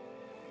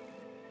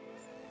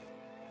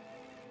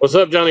 What's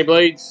up, Johnny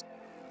Blades?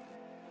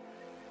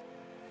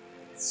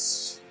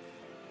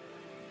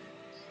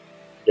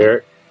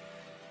 Derek.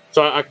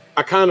 So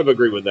I kind of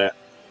agree with that.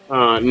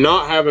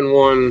 Not having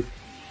one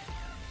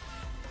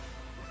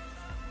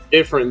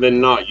different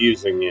than not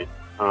using it.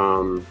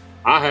 I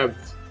have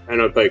an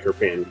opaquer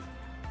pen.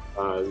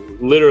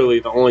 Literally,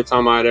 the only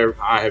time I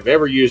have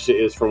ever used it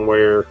is from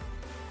where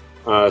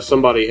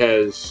somebody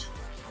has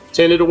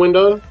tinted a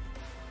window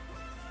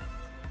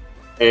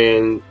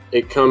and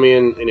it come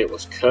in and it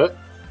was cut.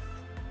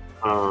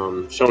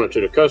 Showing it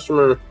to the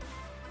customer.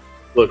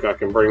 Look, I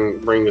can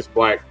bring this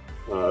black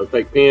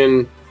opaque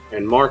pen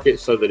and mark it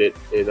so that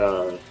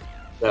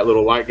that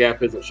little light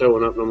gap isn't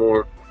showing up no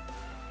more.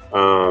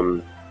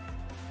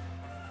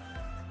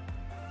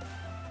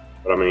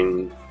 But I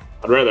mean,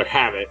 I'd rather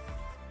have it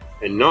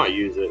and not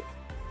use it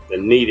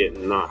than need it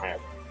and not have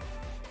it.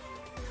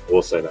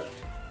 We'll say that.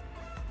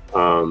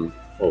 Oh,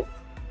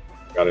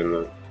 got in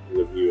the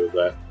view of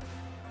that.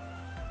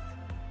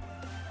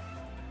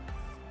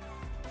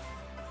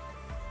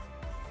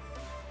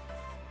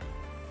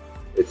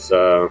 It's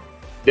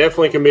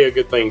definitely can be a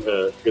good thing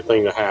to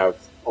have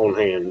on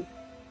hand,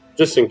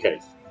 just in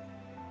case.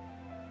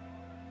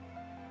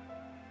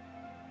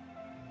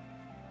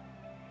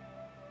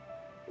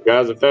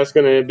 Guys, if that's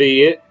going to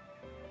be it,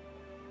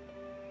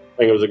 I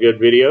think it was a good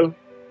video. I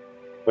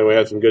think we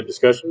had some good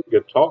discussion,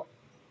 good talk.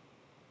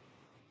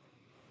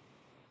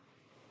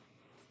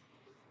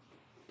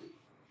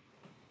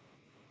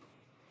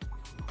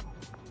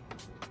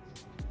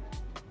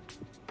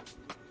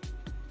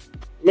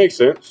 Makes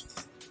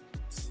sense.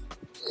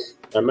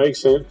 That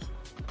makes sense.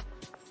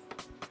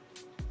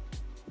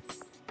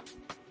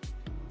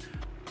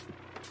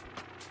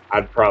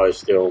 I'd probably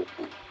still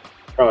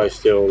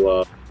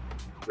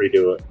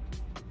redo it.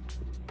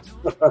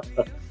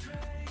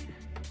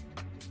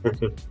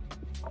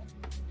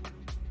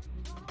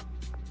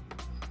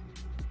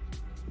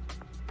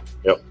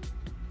 Yep.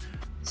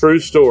 True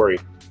story.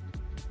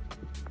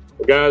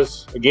 Well,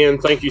 guys, again,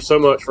 thank you so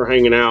much for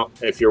hanging out.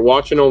 If you're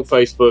watching on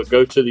Facebook,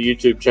 go to the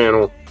YouTube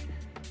channel,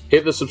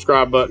 hit the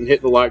subscribe button,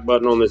 hit the like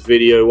button on this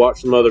video,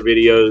 watch some other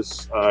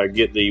videos,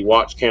 get the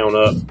watch count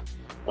up.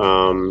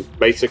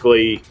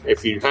 Basically,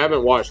 if you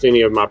haven't watched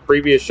any of my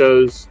previous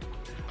shows,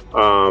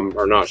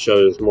 or not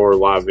shows, more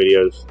live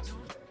videos,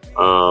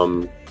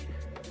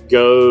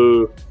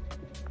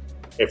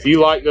 if you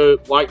like the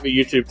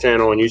YouTube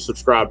channel and you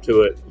subscribe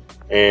to it,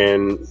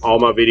 and all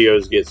my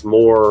videos gets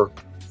more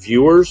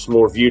viewers,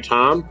 more view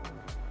time,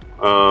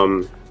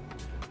 I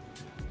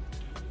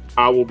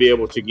will be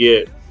able to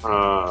get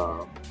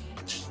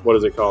what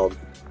is it called?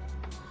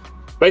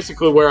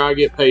 Basically, where I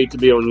get paid to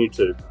be on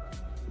YouTube.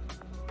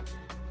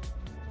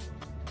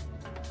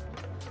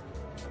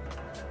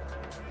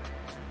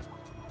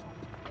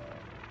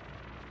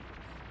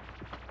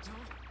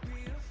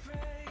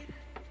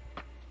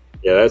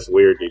 Yeah, that's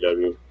weird,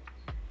 DW.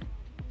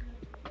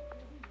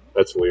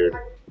 That's weird.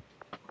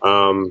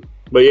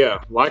 But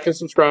yeah, like and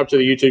subscribe to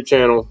the YouTube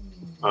channel.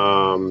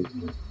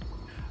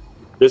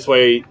 This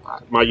way,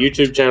 my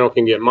YouTube channel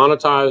can get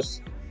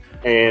monetized,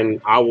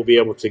 and I will be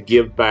able to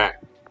give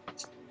back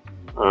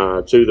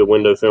to the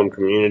window film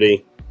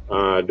community,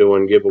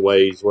 doing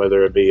giveaways,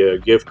 whether it be a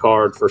gift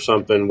card for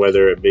something,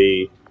 whether it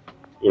be,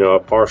 a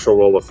partial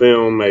roll of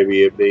film,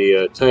 maybe it be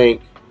a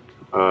tank.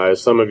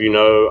 As some of you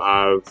know,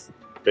 I've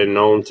been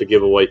known to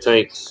give away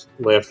tanks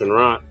left and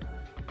right.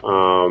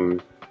 You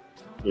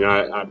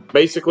know,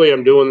 basically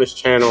I'm doing this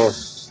channel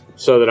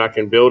so that I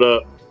can build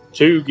up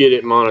to get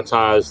it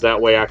monetized. That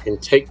way I can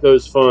take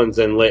those funds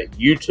and let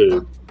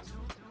YouTube,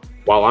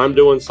 while I'm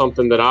doing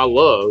something that I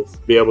love,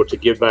 be able to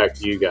give back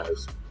to you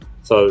guys.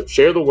 So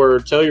share the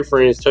word, tell your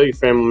friends, tell your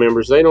family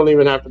members. They don't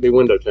even have to be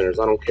window tinters.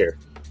 I don't care.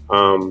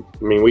 I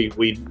mean,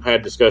 we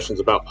had discussions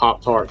about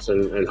Pop-Tarts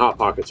and Hot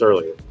Pockets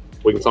earlier.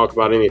 We can talk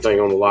about anything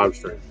on the live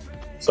stream.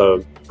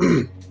 So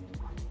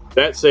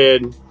that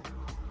said,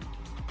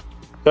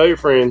 tell your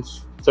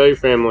friends, tell your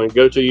family,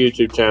 go to a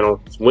YouTube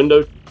channel. It's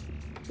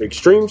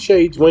Xtreme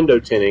Shades Window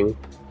Tinting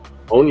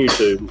on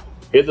YouTube.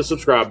 Hit the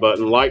subscribe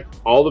button, like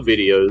all the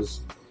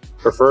videos,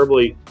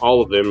 preferably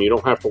all of them. You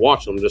don't have to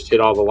watch them, just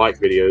hit all the like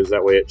videos.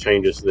 That way it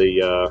changes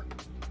the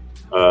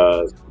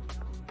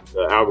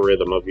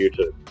algorithm of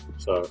YouTube.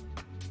 So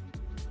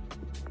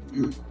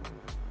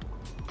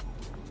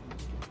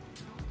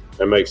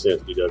that makes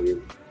sense,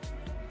 DW.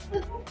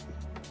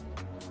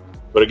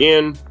 But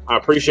again, I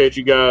appreciate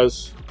you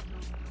guys.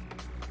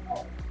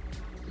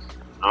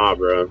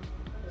 Bro.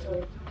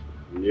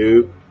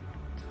 Nope.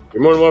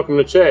 You're more than welcome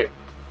to check.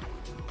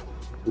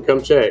 You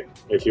come check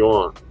if you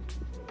want.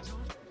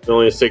 It's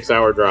only a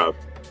 6-hour drive.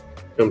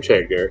 Come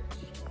check, Garrett.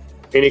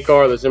 Any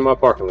car that's in my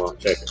parking lot,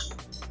 check it.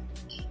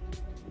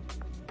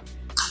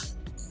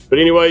 But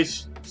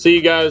anyways, see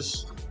you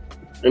guys.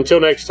 Until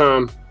next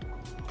time,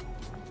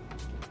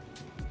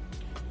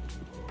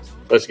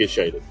 let's get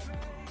shaded.